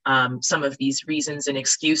beyond some of these reasons and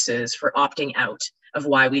excuses for opting out of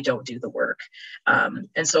why we don't do the work.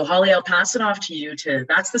 And so Holly, I'll pass it off to you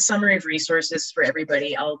that's the summary of resources for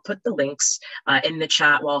everybody. I'll put the links in the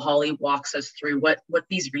chat while Holly walks us through what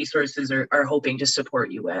these resources are hoping to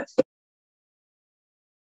support you with.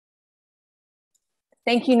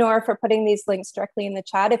 Thank you, Noor, for putting these links directly in the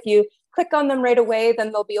chat. If you click on them right away,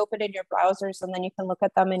 then they'll be open in your browsers and then you can look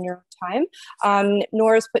at them in your own time.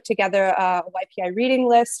 Noor's put together a YPI reading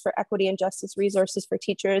list for equity and justice resources for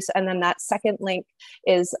teachers. And then that second link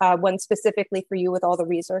is one specifically for you with all the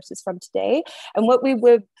resources from today. And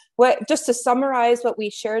just to summarize what we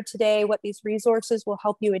shared today, what these resources will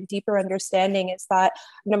help you in deeper understanding is that,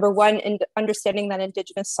 number one, in understanding that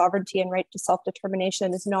Indigenous sovereignty and right to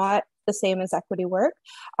self-determination is not the same as equity work,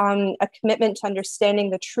 a commitment to understanding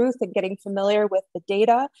the truth and getting familiar with the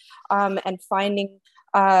data, and finding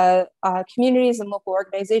communities and local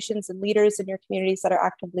organizations and leaders in your communities that are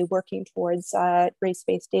actively working towards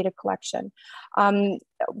race-based data collection.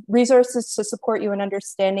 Resources to support you in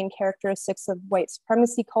understanding characteristics of white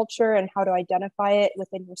supremacy culture and how to identify it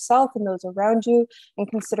within yourself and those around you, and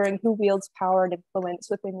considering who wields power and influence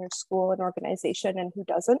within your school and organization and who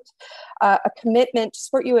doesn't. A commitment to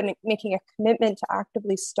support you in making a commitment to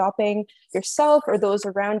actively stopping yourself or those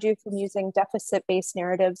around you from using deficit-based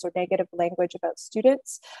narratives or negative language about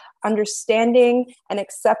students. Understanding and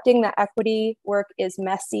accepting that equity work is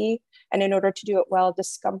messy, and in order to do it well,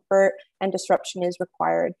 discomfort and disruption is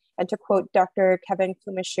required. And to quote Dr. Kevin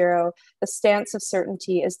Kumashiro, the stance of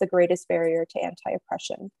certainty is the greatest barrier to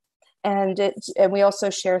anti-oppression. And we also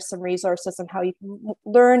share some resources on how you can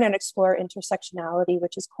learn and explore intersectionality,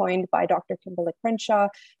 which is coined by Dr. Kimberly Crenshaw,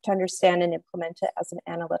 to understand and implement it as an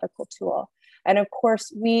analytical tool. And of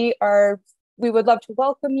course, we would love to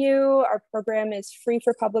welcome you. Our program is free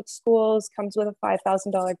for public schools, comes with a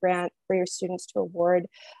 $5,000 grant for your students to award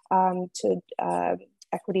to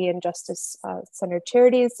equity and justice centered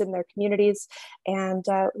charities in their communities. And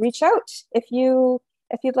reach out if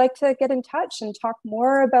you'd like to get in touch and talk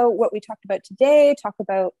more about what we talked about today, talk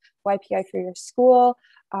about YPI for your school.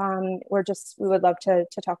 We would love to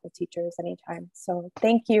talk with teachers anytime. So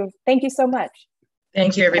thank you so much.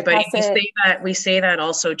 Thank you, everybody. We say that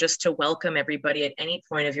also just to welcome everybody at any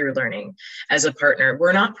point of your learning as a partner.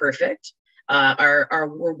 We're not perfect.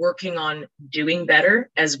 We're working on doing better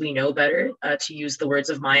as we know better, to use the words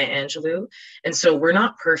of Maya Angelou. And so we're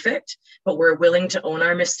not perfect, but we're willing to own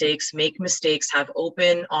our mistakes, make mistakes, have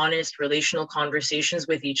open, honest, relational conversations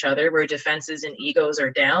with each other where defenses and egos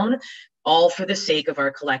are down, all for the sake of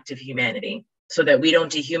our collective humanity, so that we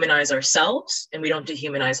don't dehumanize ourselves and we don't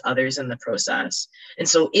dehumanize others in the process. And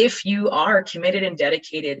so if you are committed and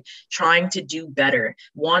dedicated, trying to do better,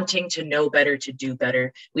 wanting to know better, to do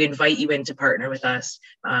better, we invite you in to partner with us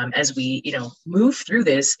as we move through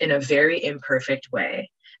this in a very imperfect way.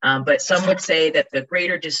 But some would say that the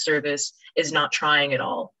greater disservice is not trying at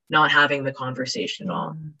all, not having the conversation at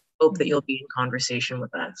all. Hope that you'll be in conversation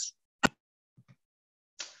with us.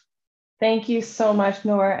 Thank you so much,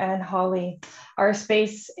 Noor and Holly. Our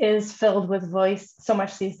space is filled with voice so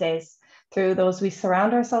much these days, through those we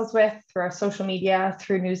surround ourselves with, through our social media,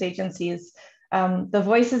 through news agencies. The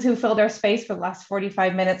voices who filled our space for the last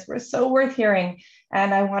 45 minutes were so worth hearing.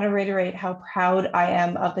 And I want to reiterate how proud I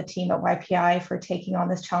am of the team at YPI for taking on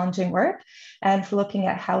this challenging work and for looking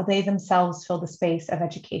at how they themselves fill the space of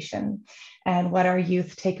education and what our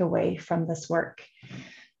youth take away from this work.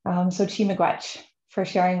 So Chi Miigwech for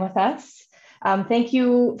sharing with us. Thank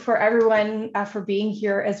you for everyone for being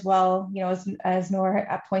here as well. As Noor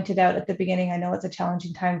pointed out at the beginning, I know it's a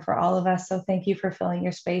challenging time for all of us. So thank you for filling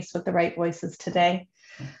your space with the right voices today.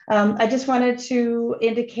 I just wanted to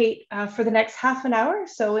indicate for the next half an hour,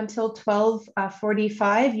 so until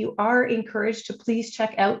 12:45, you are encouraged to please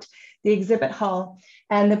check out the exhibit hall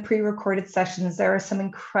and the pre-recorded sessions. There are some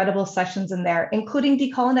incredible sessions in there, including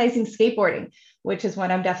decolonizing skateboarding, which is one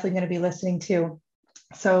I'm definitely going to be listening to.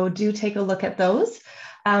 So do take a look at those.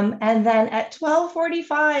 And then at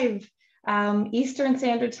 12:45 Eastern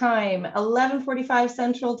Standard Time, 11:45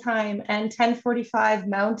 Central Time, and 10:45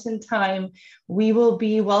 Mountain Time, we will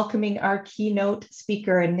be welcoming our keynote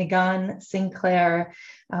speaker, Nigan Sinclair,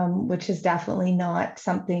 which is definitely not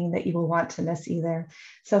something that you will want to miss either.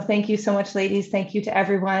 So thank you so much, ladies. Thank you to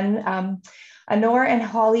everyone. Noor and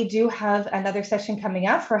Holly do have another session coming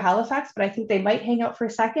up for Halifax, but I think they might hang out for a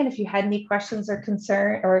second if you had any questions or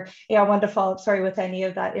concern, or want to follow up, with any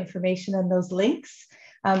of that information and those links.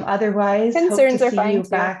 Otherwise, concerns hope to are see fine you too.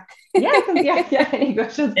 back. Yeah, any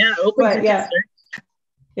questions? Yeah, open to concern.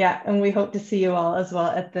 Yeah, and we hope to see you all as well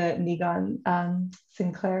at the Negon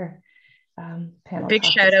Sinclair panel. Big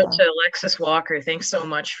shout out to Alexis Walker. Thanks so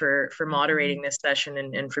much for moderating this session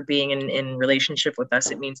and for being in relationship with us.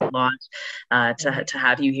 It means a lot to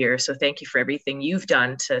have you here. So thank you for everything you've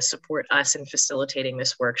done to support us in facilitating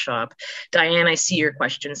this workshop. Diane, I see your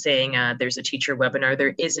question saying there's a teacher webinar.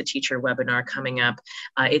 There is a teacher webinar coming up.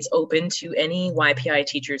 It's open to any YPI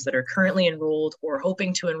teachers that are currently enrolled or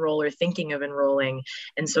hoping to enroll or thinking of enrolling.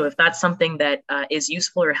 And so if that's something that is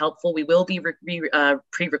useful or helpful, we will be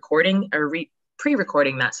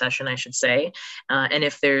pre-recording that session, I should say. And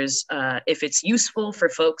if it's useful for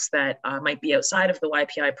folks that might be outside of the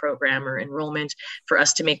YPI program or enrollment, for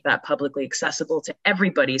us to make that publicly accessible to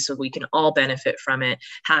everybody so we can all benefit from it,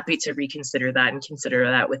 happy to reconsider that and consider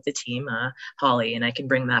that with the team, Holly, and I can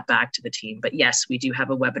bring that back to the team. But yes, we do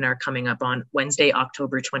have a webinar coming up on Wednesday,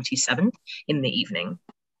 October 27th in the evening.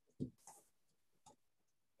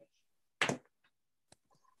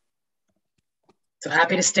 So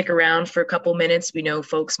happy to stick around for a couple minutes. We know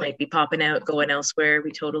folks might be popping out, going elsewhere.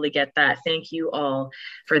 We totally get that. Thank you all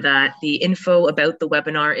for that. The info about the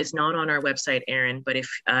webinar is not on our website, Erin, but if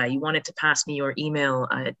you wanted to pass me your email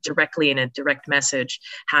directly in a direct message,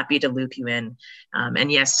 happy to loop you in.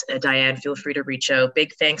 And yes, Diane, feel free to reach out.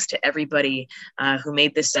 Big thanks to everybody who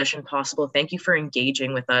made this session possible. Thank you for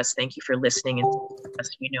engaging with us. Thank you for listening. And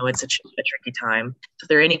we know it's a tricky time. So if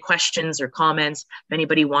there are any questions or comments, if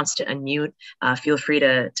anybody wants to unmute, feel free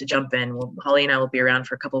to jump in. Holly and I will be around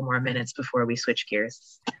for a couple more minutes before we switch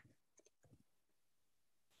gears.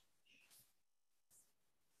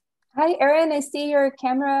 Hi, Erin. I see your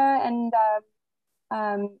camera and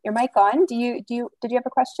your mic on. Did you have a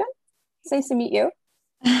question? It's nice to meet you.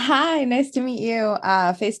 Hi, nice to meet you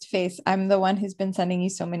face to face. I'm the one who's been sending you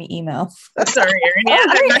so many emails. Sorry, Erin. Yeah,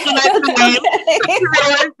 I recognized the name. I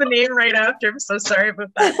realized the name right after. I'm so sorry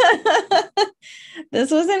about that.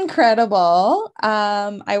 This was incredible.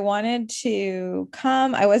 I wanted to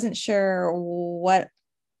come. I wasn't sure what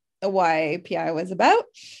YPI was about,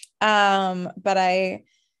 but I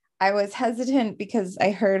was hesitant because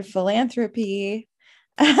I heard philanthropy,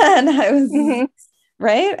 and I was.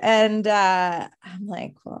 Right. And I'm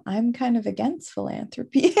like, well, I'm kind of against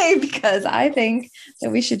philanthropy because I think that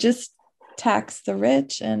we should just tax the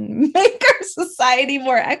rich and make our society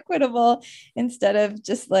more equitable instead of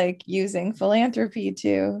just like using philanthropy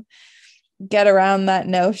to get around that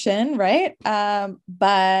notion. Right.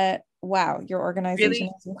 But wow, your organization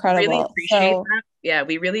is incredible. Really appreciate that. Yeah,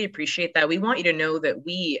 we really appreciate that. We want you to know that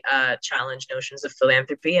we challenge notions of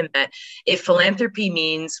philanthropy, and that if philanthropy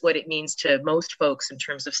means what it means to most folks in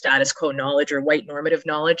terms of status quo knowledge or white normative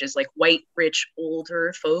knowledge is like white, rich,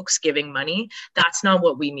 older folks giving money, that's not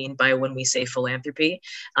what we mean by when we say philanthropy.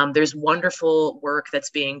 There's wonderful work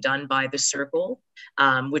that's being done by the Circle,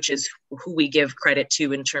 which is who we give credit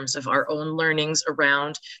to in terms of our own learnings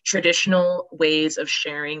around traditional ways of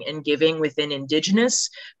sharing and giving within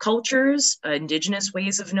Indigenous cultures, Indigenous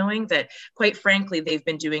ways of knowing that, quite frankly, they've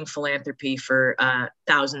been doing philanthropy for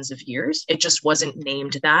thousands of years. It just wasn't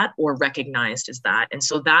named that or recognized as that. And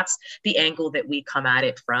so that's the angle that we come at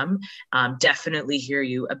it from. Definitely hear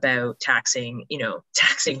you about taxing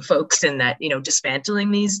folks, and that,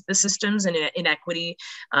 dismantling the systems and inequity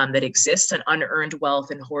that exists, and unearned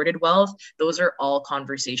wealth and hoarded wealth. Those are all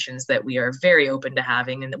conversations that we are very open to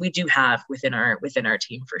having, and that we do have within our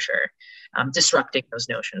team for sure. Disrupting those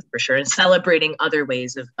notions for sure, and celebrating other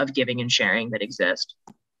ways of giving and sharing that exist.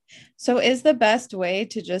 So is the best way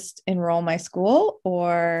to just enroll my school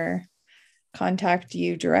or contact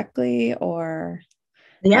you directly, or?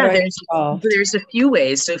 Yeah, there's a few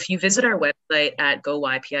ways. So if you visit our website at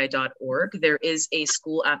goypi.org, there is a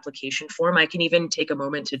school application form. I can even take a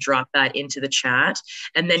moment to drop that into the chat,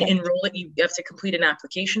 and then enroll it. You have to complete an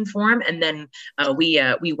application form, and then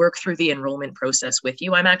we work through the enrollment process with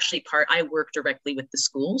you. I work directly with the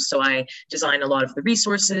school, so I design a lot of the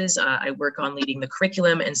resources. I work on leading the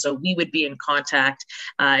curriculum, and so we would be in contact,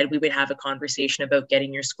 and we would have a conversation about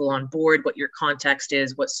getting your school on board, what your context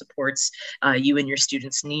is, what supports you and your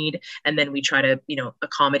students need, and then we try to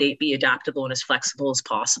accommodate, be adaptable and as flexible as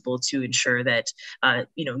possible to ensure that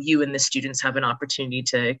you and the students have an opportunity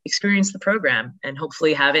to experience the program, and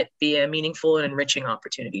hopefully have it be a meaningful and enriching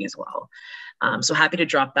opportunity as well. So happy to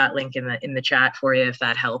drop that link in the chat for you if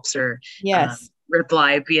that helps, or yes,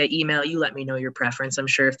 reply via email. You let me know your preference. I'm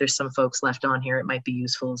sure if there's some folks left on here, it might be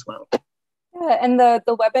useful as well. Yeah, and the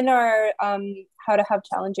webinar, how to have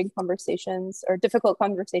challenging conversations or difficult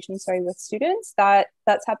conversations, sorry, with students,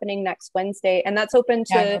 that's happening next Wednesday, and that's open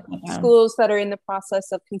to schools that are in the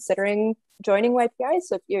process of considering joining YPI.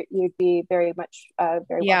 So if you'd be very much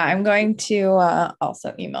very yeah, welcome. I'm going to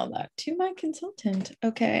also email that to my consultant.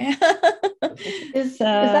 Okay. Is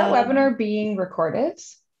that webinar being recorded?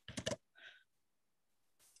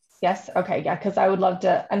 Yes. Okay. Yeah. Because I would love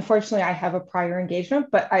to, unfortunately, I have a prior engagement,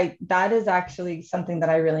 but that is actually something that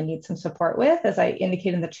I really need some support with. As I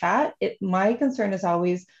indicate in the chat, my concern is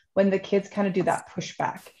always when the kids kind of do that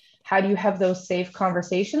pushback. How do you have those safe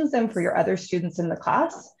conversations then for your other students in the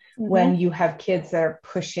class when you have kids that are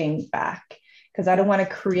pushing back? Because I don't want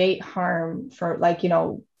to create harm for, like,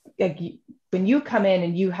 when you come in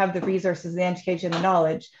and you have the resources, the education, the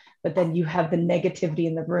knowledge, but then you have the negativity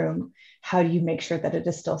in the room. How do you make sure that it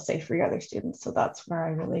is still safe for your other students? So that's where I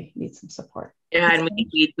really need some support. Yeah, and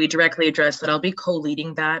we directly address that. I'll be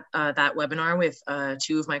co-leading that webinar with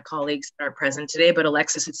two of my colleagues that are present today, but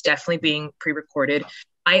Alexis, it's definitely being pre-recorded.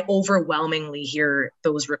 I overwhelmingly hear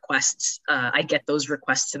those requests. I get those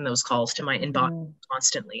requests and those calls to my inbox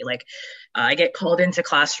constantly. Like I get called into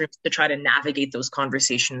classrooms to try to navigate those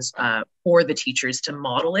conversations for the teachers to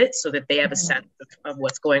model it so that they have a sense of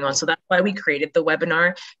what's going on. So that's why we created the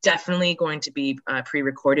webinar. Definitely going to be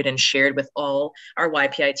pre-recorded and shared with all our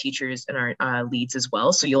YPI teachers and our leads as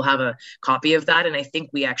well. So you'll have a copy of that. And I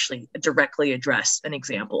think we actually directly address an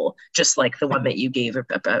example, just like the one that you gave,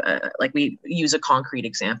 like we use a concrete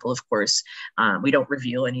example, of course. We don't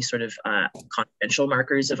reveal any sort of confidential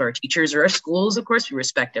markers of our teachers or our schools. Of course, we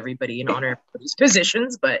respect everybody and honor these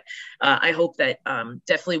positions, but I hope that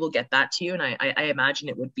definitely we'll get that to you. And I imagine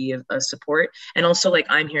it would be a support. And also, like,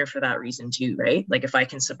 I'm here for that reason too, right? Like if I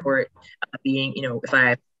can support being, if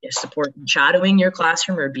I support shadowing your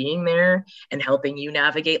classroom or being there and helping you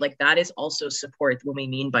navigate, like that is also support when we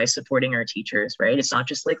mean by supporting our teachers, right? It's not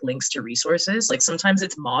just like links to resources. Like sometimes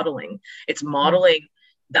it's modeling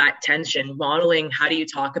that tension, modeling how do you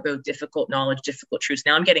talk about difficult knowledge, difficult truths.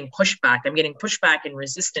 Now I'm getting pushback and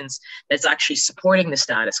resistance that's actually supporting the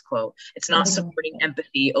status quo. It's not supporting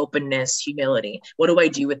empathy, openness, humility. What do I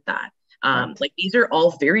do with that? Like these are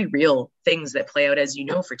all very real things that play out, as you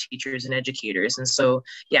know, for teachers and educators. And so,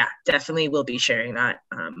 yeah, definitely we'll be sharing that.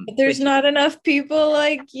 But there's not enough people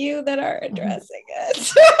like you that are addressing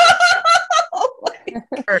it.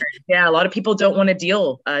 Yeah, a lot of people don't want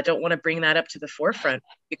to bring that up to the forefront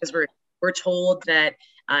because we're told that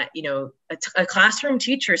a classroom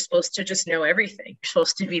teacher is supposed to just know everything. You're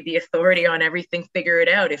supposed to be the authority on everything, figure it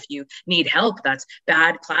out. If you need help, that's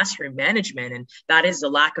bad classroom management. And that is a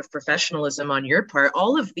lack of professionalism on your part.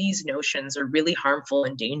 All of these notions are really harmful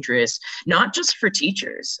and dangerous, not just for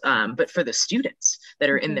teachers, but for the students that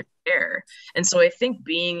are in their care. And so I think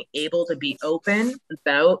being able to be open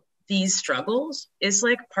about these struggles is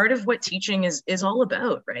like part of what teaching is all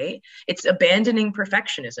about, right? It's abandoning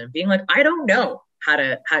perfectionism, being like, I don't know how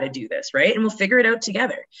to do this, right? And we'll figure it out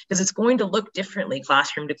together because it's going to look differently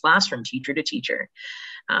classroom to classroom, teacher to teacher.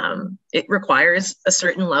 It requires a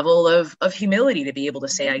certain level of humility to be able to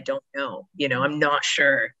say, I don't know, I'm not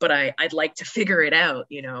sure, but I'd like to figure it out,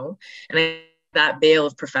 and that veil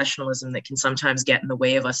of professionalism that can sometimes get in the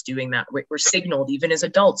way of us doing that. We're signaled, even as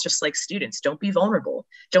adults, just like students, don't be vulnerable.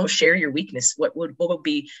 Don't share your weakness. What would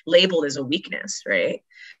be labeled as a weakness, right?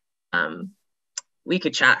 We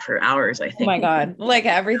could chat for hours, I think. Oh my God. Like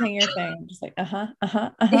everything you're saying, I'm just like,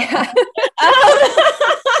 Yeah.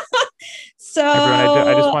 So everyone,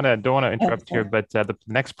 I just don't want to interrupt here, but the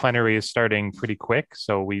next plenary is starting pretty quick,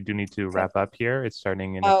 so we do need to wrap up here. It's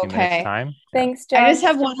starting in a few minutes time. Thanks, Jen. I just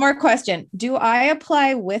have one more question. Do I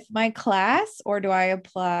apply with my class or do I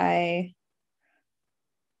apply?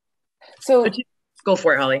 So go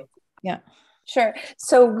for it, Holly. Yeah, sure.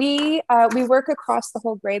 So we work across the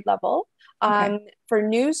whole grade level. For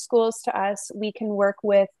new schools to us, we can work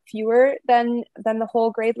with fewer than the whole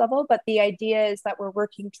grade level, but the idea is that we're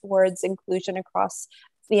working towards inclusion across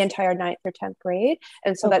the entire 9th or 10th grade.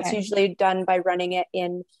 And so that's usually done by running it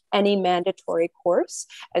in any mandatory course.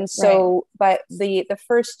 And so, but the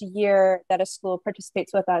first year that a school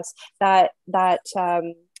participates with us, that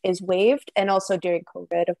is waived. And also during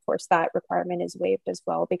COVID, of course, that requirement is waived as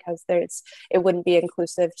well, because it wouldn't be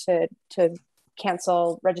inclusive to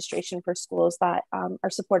cancel registration for schools that are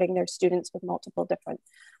supporting their students with multiple different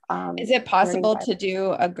is it possible to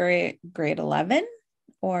do a grade 11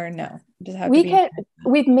 or no? Does it have We to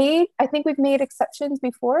be? I think we've made exceptions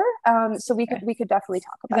before. So we could definitely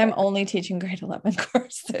talk about it. I'm only teaching grade 11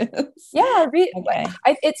 courses. Yeah. Okay.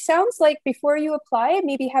 It sounds like before you apply,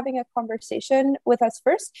 maybe having a conversation with us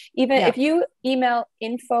first, even if you email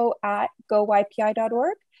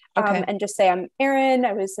info@goypi.org. Okay. And just say, I'm Erin,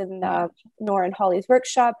 I was in Noor and Holly's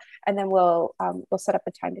workshop, and then we'll set up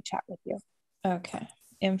a time to chat with you. Okay.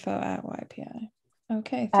 info@YPI.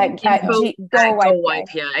 Okay. Thank you. Go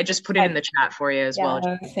YPI. I just put it in the chat for you as well.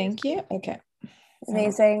 Thank you. Okay.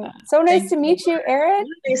 Amazing. So nice to meet you, Erin.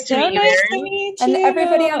 Nice to meet you, Erin. And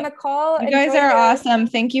everybody on the call. You guys are awesome.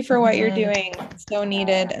 Thank you for what you're doing. So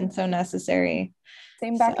needed and so necessary.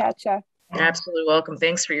 Same back at you. You're absolutely welcome.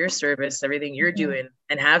 Thanks for your service, everything you're doing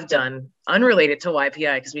and have done unrelated to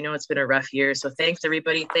YPI, because we know it's been a rough year. So thanks,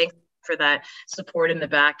 everybody. Thanks for that support in the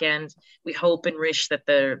back end. We hope and wish that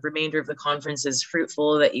the remainder of the conference is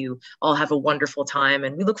fruitful, that you all have a wonderful time.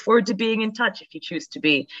 And we look forward to being in touch if you choose to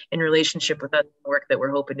be in relationship with us, the work that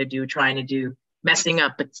we're hoping to do, trying to do, messing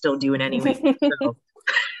up, but still doing anyway. So.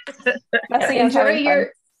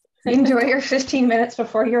 Enjoy your 15 minutes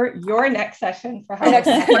before your next session for how Thanks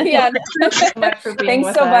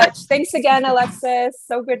so much. Thanks again, Alexis.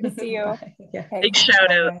 So good to see you. Big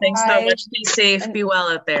shout out. Thanks so much. Stay safe. Be well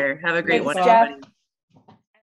out there. Have a great one, everybody.